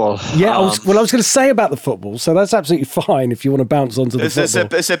football. Yeah, I was going to say about the football, so that's absolutely fine if you want to bounce onto the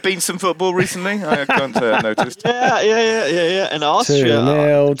football. Has there been some football recently? I can't noticed. Yeah. And Austria.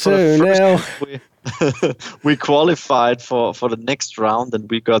 2-0. We qualified for the next round, and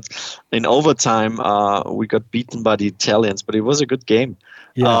we got in overtime. We got beaten by the Italians, but it was a good game.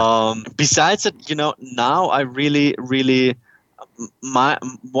 Yeah. Besides that, now I really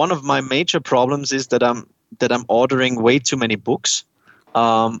one of my major problems is that I'm ordering way too many books.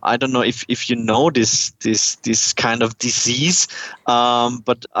 I don't know if you know this kind of disease,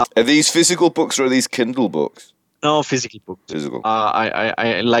 but are these physical books or are these Kindle books? No, physical books. Physical.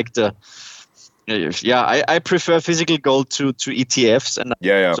 I like I prefer physical gold to ETFs, and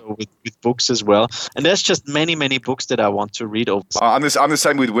so with books as well. And there's just many books that I want to read. I'm the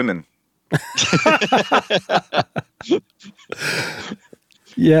same with women.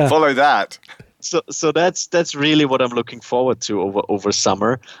 Yeah. Follow that. So that's really what I'm looking forward to over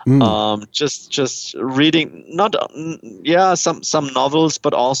summer. Just reading some novels,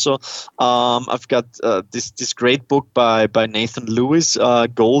 but also I've got this great book by Nathan Lewis,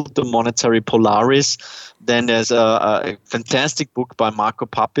 Gold, the Monetary Polaris. Then there's a fantastic book by Marko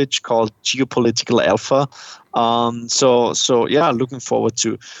Papic called Geopolitical Alpha. Looking forward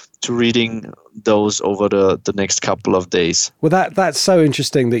to reading those over the next couple of days. Well, that's so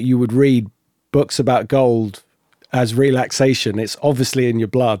interesting that you would read books about gold as relaxation. It's obviously in your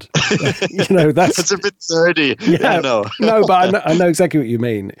blood. That's a bit dirty. Yeah, I know. No, but I know exactly what you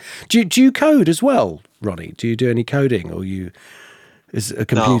mean. Do you code as well, Ronnie? Do you do any coding, or is a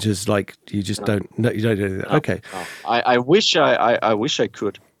computer's like you just don't? No, you don't do anything. No, okay. No. I wish I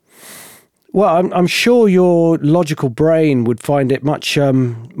could. Well, I'm sure your logical brain would find it much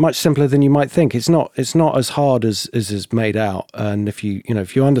simpler than you might think. It's not as hard as is made out. And if you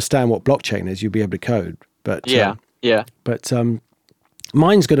understand what blockchain is, you'll be able to code. But But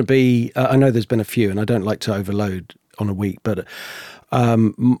mine's going to be. I know there's been a few, and I don't like to overload on a week, but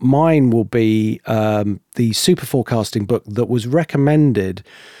mine will be the super forecasting book that was recommended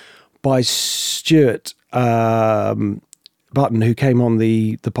by Stuart Button, who came on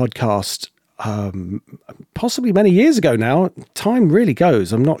the podcast possibly many years ago now. Time really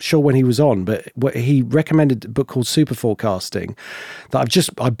goes. I'm not sure when he was on, but he recommended a book called Super Forecasting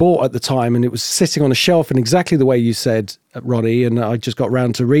that I bought at the time, and it was sitting on a shelf in exactly the way you said, Ronnie, and I just got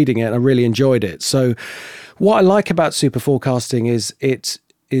round to reading it and I really enjoyed it. So what I like about Super Forecasting is it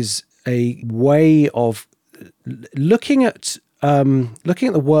is a way of looking at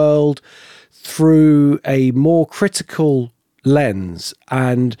the world through a more critical lens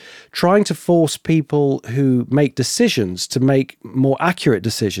and trying to force people who make decisions to make more accurate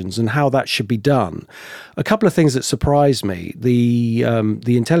decisions and how that should be done. A couple of things that surprised me: the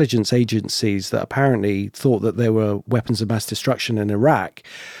intelligence agencies that apparently thought that there were weapons of mass destruction in Iraq.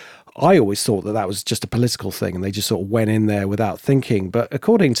 I always thought that was just a political thing and they just sort of went in there without thinking. But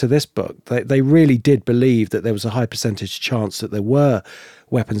according to this book, they really did believe that there was a high percentage chance that there were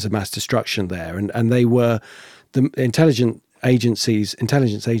weapons of mass destruction there. And they were, the intelligence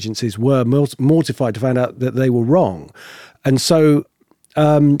agencies were mortified to find out that they were wrong. And so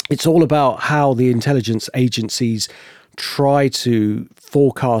it's all about how the intelligence agencies try to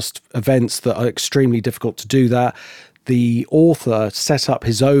forecast events that are extremely difficult to do that. The author set up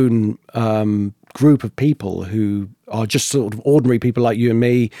his own group of people who are just sort of ordinary people like you and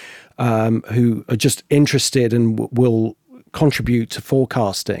me, who are just interested and will contribute to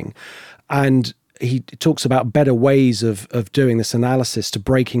forecasting. And he talks about better ways of doing this analysis, to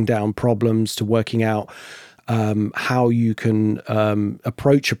breaking down problems, to working out how you can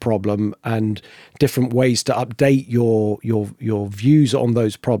approach a problem and different ways to update your views on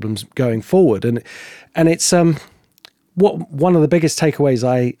those problems going forward. And it's one of the biggest takeaways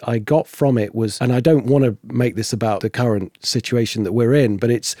I got from it was, and I don't want to make this about the current situation that we're in, but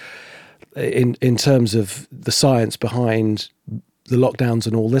it's in terms of the science behind the lockdowns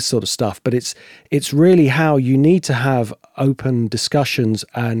and all this sort of stuff, but it's really how you need to have open discussions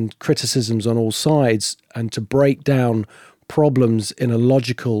and criticisms on all sides, and to break down problems in a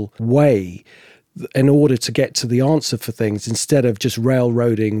logical way in order to get to the answer for things, instead of just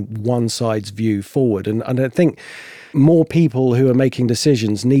railroading one side's view forward. And I think more people who are making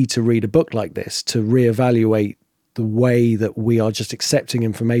decisions need to read a book like this to reevaluate the way that we are just accepting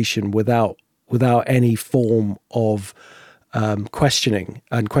information without any form of questioning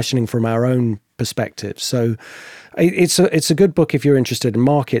from our own perspective. So it's a good book if you're interested in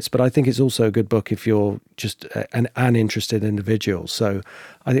markets, but I think it's also a good book if you're just an interested individual. So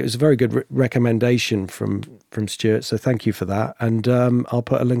I think it was a very good recommendation from Stuart. So thank you for that, and I'll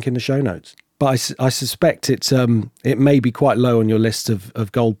put a link in the show notes. But I suspect it may be quite low on your list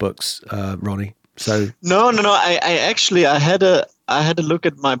of gold books, Ronnie. So no. I had a look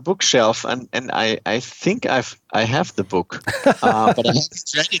at my bookshelf, and I think I have the book, but I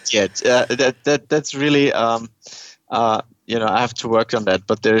haven't read it yet. That's really I have to work on that.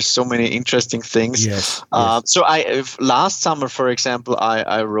 But there's so many interesting things. Yes. So last summer, for example,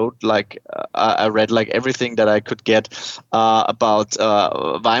 I wrote I read everything that I could get about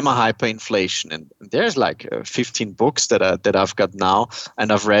Weimar hyperinflation, and there's 15 books that I've got now,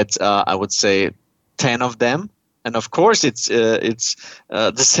 and I've read I would say 10 of them. And of course, it's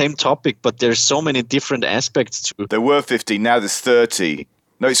the same topic, but there's so many different aspects to it. There were 50, now there's 30.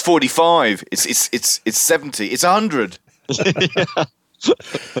 No, it's 45. It's 70. It's 100.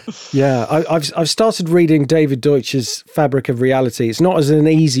 Yeah, I've started reading David Deutsch's Fabric of Reality. It's not as an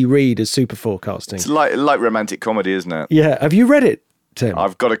easy read as Super Forecasting. It's like romantic comedy, isn't it? Yeah. Have you read it, Tim?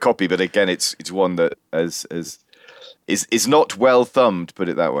 I've got a copy, but again, it's one that is not well thumbed, put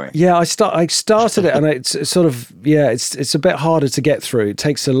it that way. Yeah, I started it, and it's sort of it's a bit harder to get through. It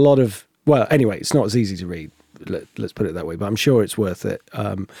takes a lot of anyway, it's not as easy to read. Let's put it that way, but I'm sure it's worth it.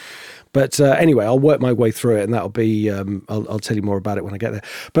 But anyway, I'll work my way through it, and that'll be. I'll tell you more about it when I get there.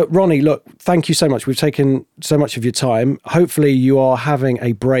 But Ronnie, look, thank you so much. We've taken so much of your time. Hopefully, you are having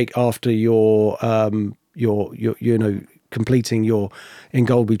a break after your completing your In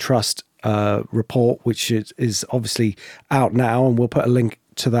Gold We Trust report, which is obviously out now, and we'll put a link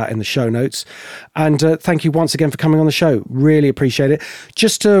to that in the show notes. And thank you once again for coming on the show. Really appreciate it.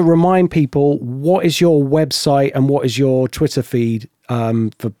 Just to remind people, what is your website and what is your Twitter feed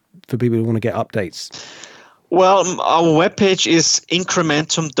for people who want to get updates? Well, our webpage is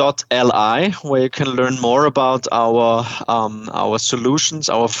incrementum.li, where you can learn more about our solutions,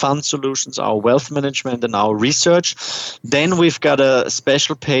 our fund solutions, our wealth management, and our research. Then we've got a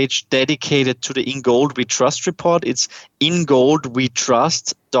special page dedicated to the In Gold We Trust report. It's In Gold We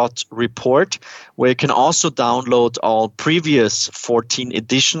Trust capitalemployed.report, where you can also download all previous 14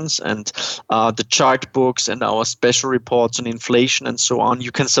 editions and the chart books and our special reports on inflation and so on.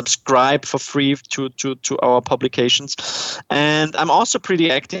 You can subscribe for free to our publications. And I'm also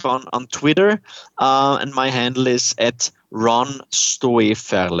pretty active on Twitter, and my handle is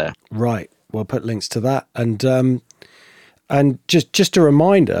 @RonStoeferle. Right. We'll put links to that. And just a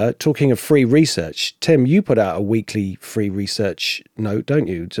reminder, talking of free research, Tim, you put out a weekly free research note, don't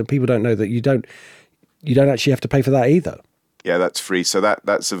you? So people don't know that you don't actually have to pay for that either. Yeah, that's free. So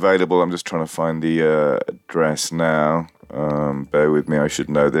that's available. I'm just trying to find the address now. Bear with me. I should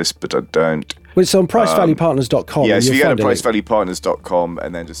know this, but I don't. Well, it's on pricevaluepartners.com. Yeah, so you go to pricevaluepartners.com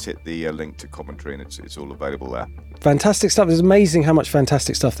and then just hit the link to commentary, and it's all available there. Fantastic stuff. It's amazing how much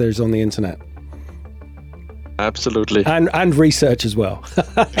fantastic stuff there is on the internet. Absolutely. And research as well.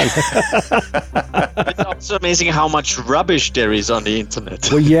 It's also amazing how much rubbish there is on the internet.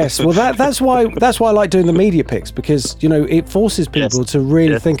 Well, yes. Well, that's why I like doing the media picks, because, you know, it forces people to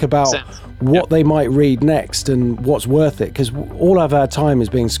really think about what they might read next and what's worth it, because all of our time is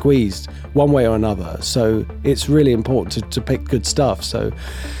being squeezed one way or another. So it's really important to pick good stuff. So,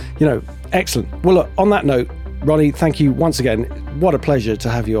 you know, excellent. Well, look, on that note, Ronnie, thank you once again. What a pleasure to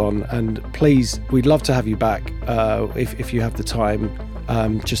have you on. And please, we'd love to have you back if you have the time,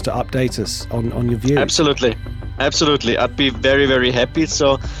 just to update us on your views. Absolutely. I'd be very, very happy.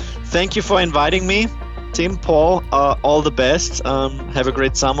 So thank you for inviting me. Tim, Paul, all the best. Have a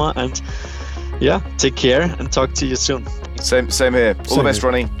great summer, and take care, and talk to you soon. Same here. All the best,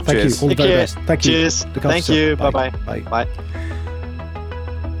 Ronnie. Thank Cheers. you. All the very best. Thank you. Cheers. Thank you. Bye-bye. Bye.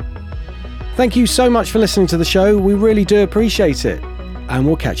 Thank you so much for listening to the show. We really do appreciate it. And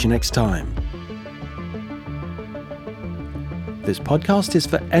we'll catch you next time. This podcast is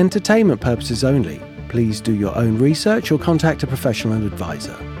for entertainment purposes only. Please do your own research or contact a professional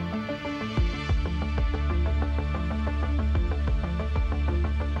advisor.